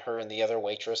between her and the other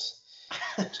waitress,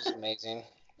 which is amazing.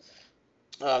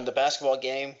 The basketball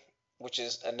game, which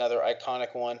is another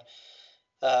iconic one.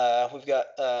 We've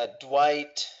got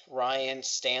Dwight, Ryan,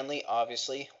 Stanley,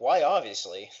 obviously. Why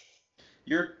obviously?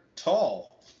 You're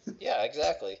tall. Yeah,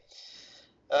 exactly.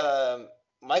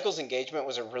 Michael's engagement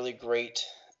was a really great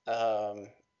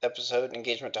episode,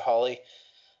 engagement to Holly.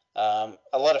 A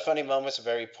lot of funny moments,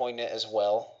 very poignant as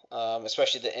well,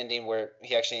 especially the ending where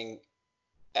he actually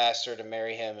asked her to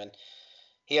marry him, and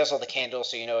he has all the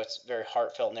candles, so you know it's very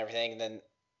heartfelt and everything, and then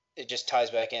it just ties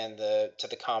back in to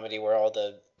the comedy where all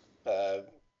the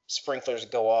sprinklers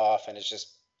go off, and it's just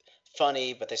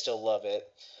funny, but they still love it,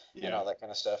 and all that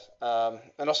kind of stuff.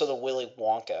 And also the Willy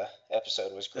Wonka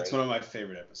episode was great. That's one of my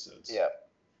favorite episodes. Yeah.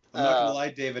 I'm not gonna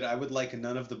lie, David. I would like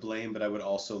none of the blame, but I would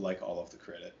also like all of the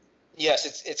credit.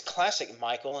 Yes, it's classic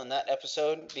Michael in that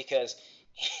episode because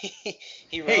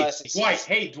he realizes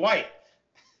Dwight.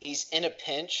 He's in a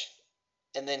pinch,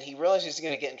 and then he realizes he's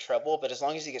going to get in trouble. But as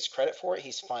long as he gets credit for it,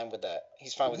 he's fine with that.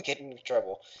 He's fine with getting in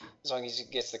trouble as long as he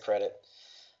gets the credit.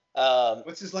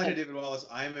 What's his line to David Wallace?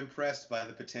 I am impressed by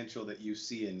the potential that you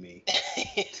see in me.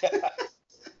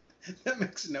 That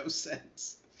makes no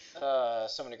sense.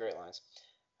 So many great lines.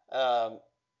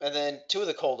 And then two of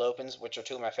the cold opens, which are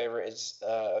two of my favorite, is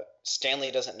Stanley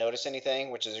doesn't notice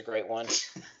anything, which is a great one.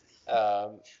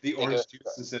 The orange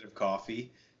juice instead of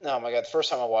coffee. Oh my god! The first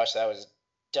time I watched that, I was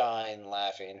dying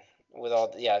laughing with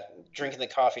drinking the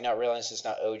coffee, not realizing it's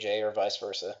not OJ or vice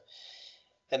versa.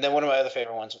 And then one of my other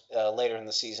favorite ones later in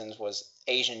the seasons was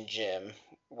Asian Jim,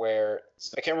 where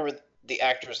I can't remember the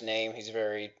actor's name. He's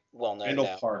very well known now.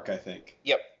 Randall Park, I think.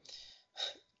 Yep.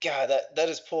 God, that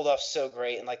is pulled off so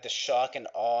great, and like the shock and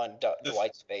awe in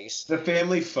Dwight's face. The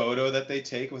family photo that they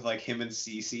take with like him and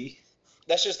Cece.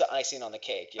 That's just the icing on the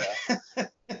cake, yeah.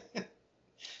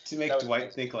 To make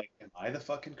Dwight think like, am I the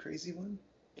fucking crazy one?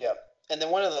 Yeah. And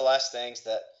then one of the last things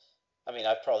that, I mean,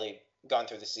 I've probably gone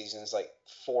through the seasons like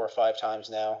 4 or 5 times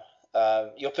now.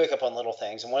 You'll pick up on little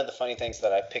things, and one of the funny things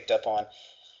that I picked up on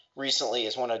recently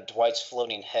is one of Dwight's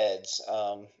floating heads.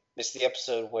 It's the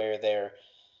episode where they're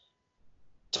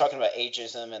talking about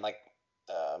ageism and like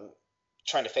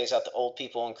trying to phase out the old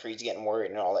people, and Creed's getting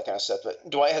worried and all that kind of stuff. But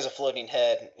Dwight has a floating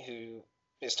head who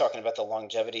is talking about the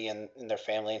longevity in their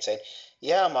family and saying,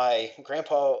 yeah, my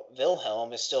grandpa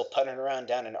Wilhelm is still putting around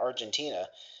down in Argentina,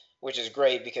 which is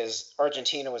great because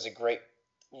Argentina was a great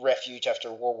refuge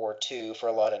after World War II for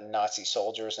a lot of Nazi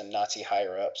soldiers and Nazi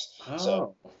higher-ups. Oh.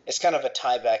 So it's kind of a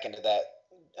tie back into that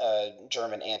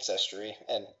German ancestry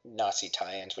and Nazi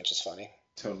tie-ins, which is funny.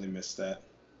 Totally missed that.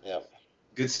 Yeah.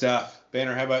 Good stuff.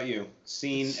 Banner, how about you?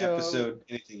 Scene, episode,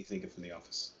 anything you think of from The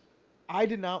Office? I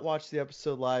did not watch the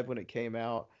episode live when it came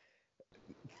out.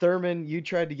 Thurman, you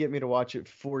tried to get me to watch it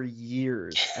for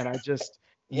years, and I just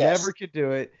never could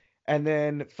do it. And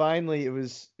then finally, it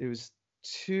was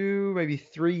 2, maybe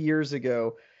 3 years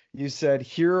ago, you said,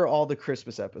 here are all the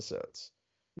Christmas episodes.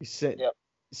 You sent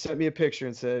me a picture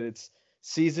and said, it's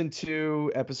season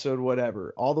 2, episode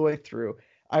whatever, all the way through.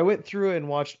 I went through and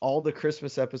watched all the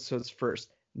Christmas episodes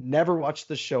first. Never watched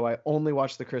the show. I only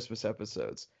watched the Christmas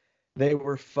episodes. They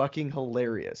were fucking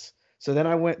hilarious. So then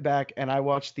I went back and I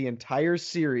watched the entire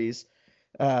series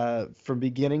from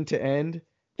beginning to end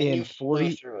in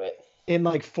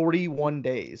 41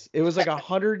 days. It was like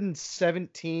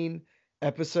 117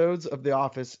 episodes of The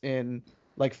Office in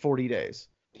like 40 days.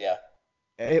 Yeah.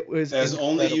 It was as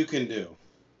incredible. Only you can do.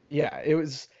 Yeah,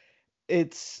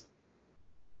 it's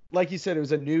like you said, it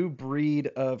was a new breed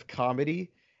of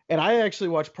comedy. And I actually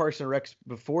watched Parks and Rec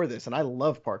before this, and I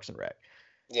love Parks and Rec.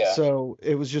 Yeah. So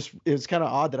it was kind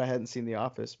of odd that I hadn't seen The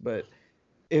Office, but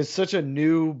it's such a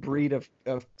new breed of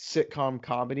sitcom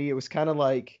comedy. It was kind of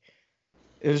like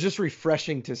it was just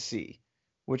refreshing to see,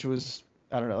 which was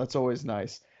I don't know, that's always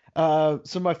nice. Some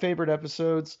of my favorite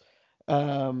episodes,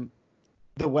 um,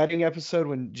 the wedding episode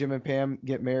when Jim and Pam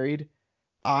get married.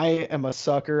 I am a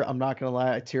sucker. I'm not gonna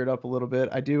lie. I teared up a little bit.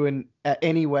 I do at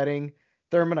any wedding.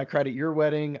 Thurman, I cried at your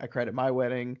wedding. I cried at my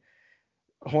wedding.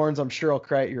 Horns, I'm sure I'll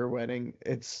cry at your wedding.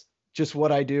 It's just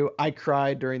what I do. I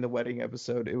cried during the wedding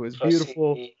episode. It was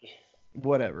beautiful. Pussy.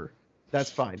 Whatever.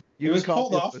 That's fine. It was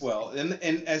pulled off well, and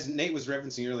as Nate was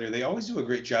referencing earlier, they always do a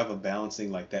great job of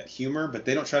balancing like that humor, but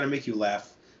they don't try to make you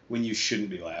laugh when you shouldn't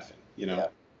be laughing. You know?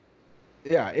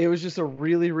 Yeah, it was just a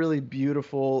really, really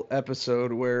beautiful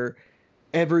episode where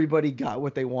everybody got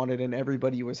what they wanted and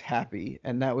everybody was happy,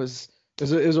 and that was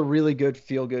it was a really good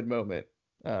feel good moment.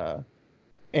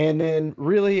 And then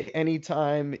really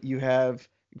anytime you have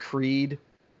Creed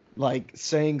like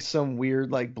saying some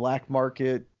weird like black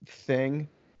market thing,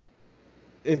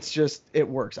 it's just it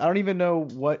works. I don't even know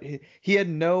what he had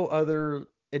no other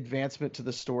advancement to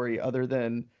the story other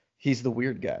than he's the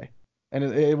weird guy, and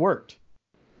it worked.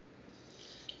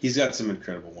 He's got some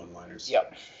incredible one-liners.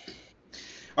 Yep.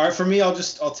 All right, for me, I'll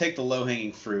take the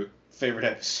low-hanging fruit. Favorite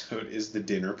episode is the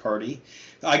dinner party.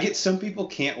 I get some people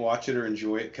can't watch it or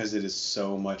enjoy it because it is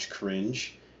so much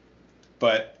cringe,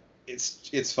 but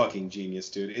it's fucking genius,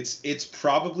 dude. It's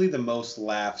probably the most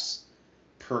laughs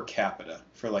per capita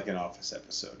for like an Office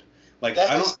episode. Like that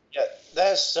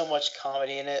has so much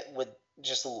comedy in it with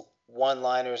just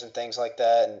one-liners and things like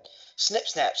that, and snip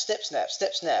snap, snip snap,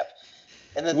 snip snap.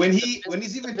 And then when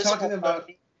he's even talking about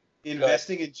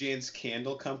investing in Jane's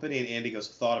candle company, and Andy goes,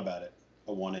 "Thought about it,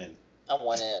 a one in." A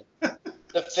one in.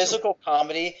 The physical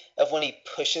comedy of when he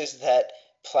pushes that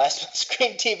plasma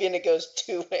screen TV and it goes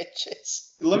 2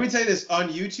 inches. Let me tell you this, on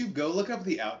YouTube, go look up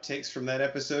the outtakes from that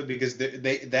episode because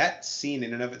that scene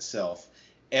in and of itself,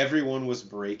 everyone was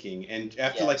breaking. And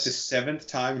after like the 7th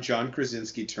time, John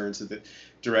Krasinski turns to the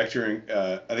director and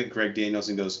I think Greg Daniels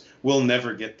and goes, "We'll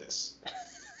never get this."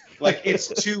 Like, it's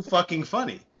too fucking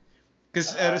funny.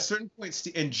 Because at a certain point,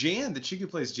 and Jan, the chick who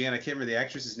plays Jan, I can't remember the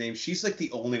actress's name, she's like the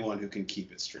only one who can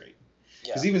keep it straight.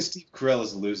 Because even Steve Carell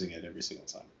is losing it every single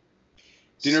time.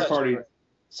 Dinner party.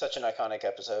 Such an iconic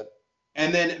episode.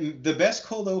 And then the best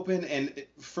cold open, and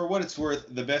for what it's worth,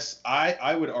 the best,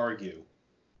 I would argue,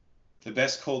 the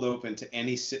best cold open to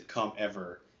any sitcom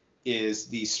ever is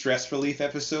the stress relief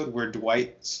episode where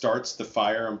Dwight starts the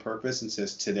fire on purpose and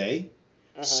says, "Today,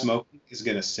 smoking is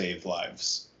going to save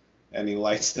lives." And he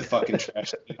lights the fucking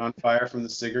trash can on fire from the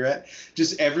cigarette.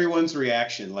 Just everyone's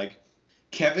reaction. Like,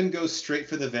 Kevin goes straight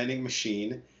for the vending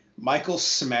machine. Michael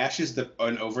smashes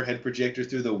an overhead projector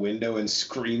through the window and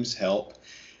screams help.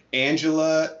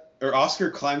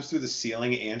 Oscar climbs through the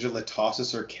ceiling. Angela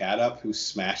tosses her cat up, who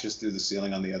smashes through the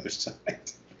ceiling on the other side.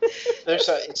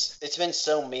 It's been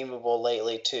so memeable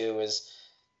lately, too, as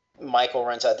Michael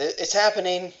runs out. It's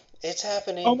happening. It's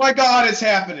happening. Oh my God, it's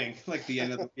happening! Like the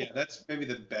end of that's maybe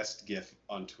the best GIF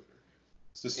on Twitter.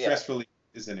 So stress relief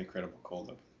is an incredible cold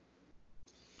open.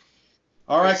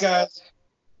 All right, guys.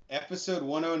 Episode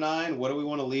 109. What do we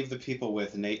want to leave the people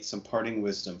with, Nate? Some parting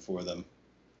wisdom for them,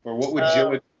 or what would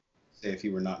Joe say if he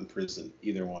were not in prison?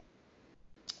 Either one.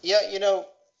 Yeah,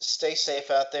 stay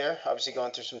safe out there. Obviously,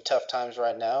 going through some tough times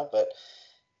right now, but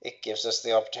it gives us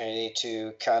the opportunity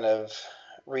to kind of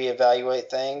reevaluate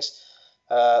things.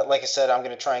 Like I said, I'm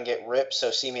going to try and get ripped,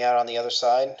 so see me out on the other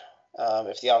side.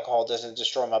 If the alcohol doesn't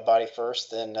destroy my body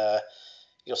first, then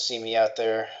you'll see me out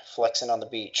there flexing on the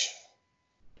beach.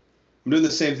 I'm doing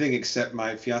the same thing, except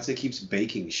my fiance keeps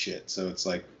baking shit, so it's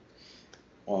like,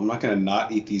 well, I'm not going to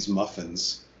not eat these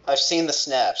muffins. I've seen the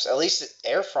snaps. At least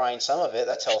air frying some of it.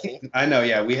 That's healthy. I know,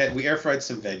 yeah. We air fried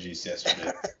some veggies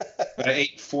yesterday, but I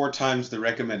ate 4 times the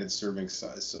recommended serving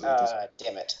size. So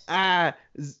damn it.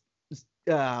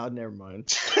 Never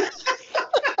mind.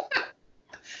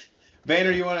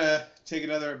 Banner, you want to take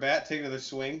another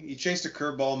swing? You chased a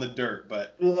curveball in the dirt,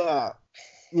 but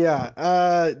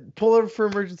yeah. Pull over for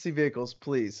emergency vehicles,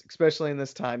 please, especially in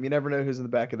this time. You never know who's in the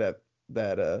back of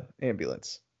that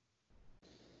ambulance.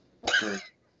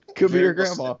 Could be your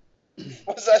grandma.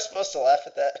 Was I supposed to laugh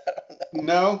at that? I don't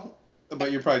know. No,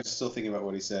 but you're probably still thinking about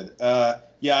what he said. I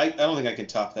don't think I can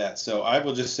top that. So I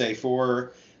will just say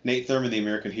for Nate Thurman, the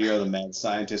American hero, the mad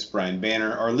scientist, Brian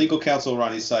Banner, our legal counsel,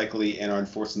 Ronnie Cycli, and our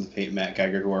enforcing the paint, Matt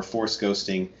Geiger, who are force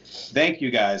ghosting. Thank you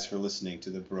guys for listening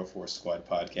to the Bro Force Squad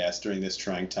podcast during this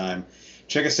trying time.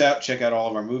 Check us out. Check out all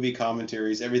of our movie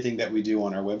commentaries, everything that we do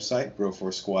on our website,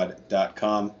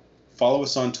 broforcesquad.com. Follow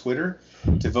us on Twitter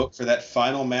to vote for that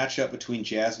final matchup between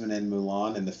Jasmine and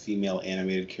Mulan in the female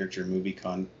animated character movie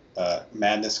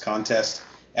madness contest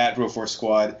at Broforce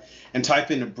Squad, and type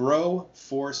in Bro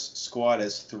Force Squad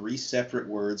as 3 separate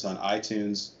words on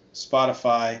iTunes,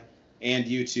 Spotify, and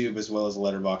YouTube, as well as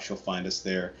Letterboxd. You'll find us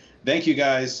there. Thank you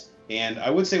guys, and I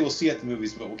would say we'll see you at the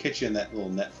movies, but we'll catch you in that little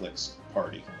Netflix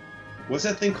party. What's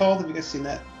that thing called? Have you guys seen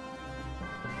that?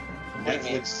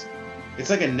 Netflix. It's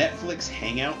like a Netflix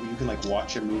hangout where you can like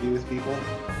watch a movie with people.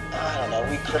 I don't know.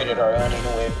 We created our own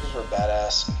anyway because we're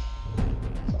badass.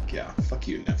 Fuck yeah. Fuck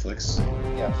you, Netflix.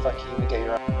 Yeah, fuck you. We get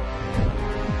your own.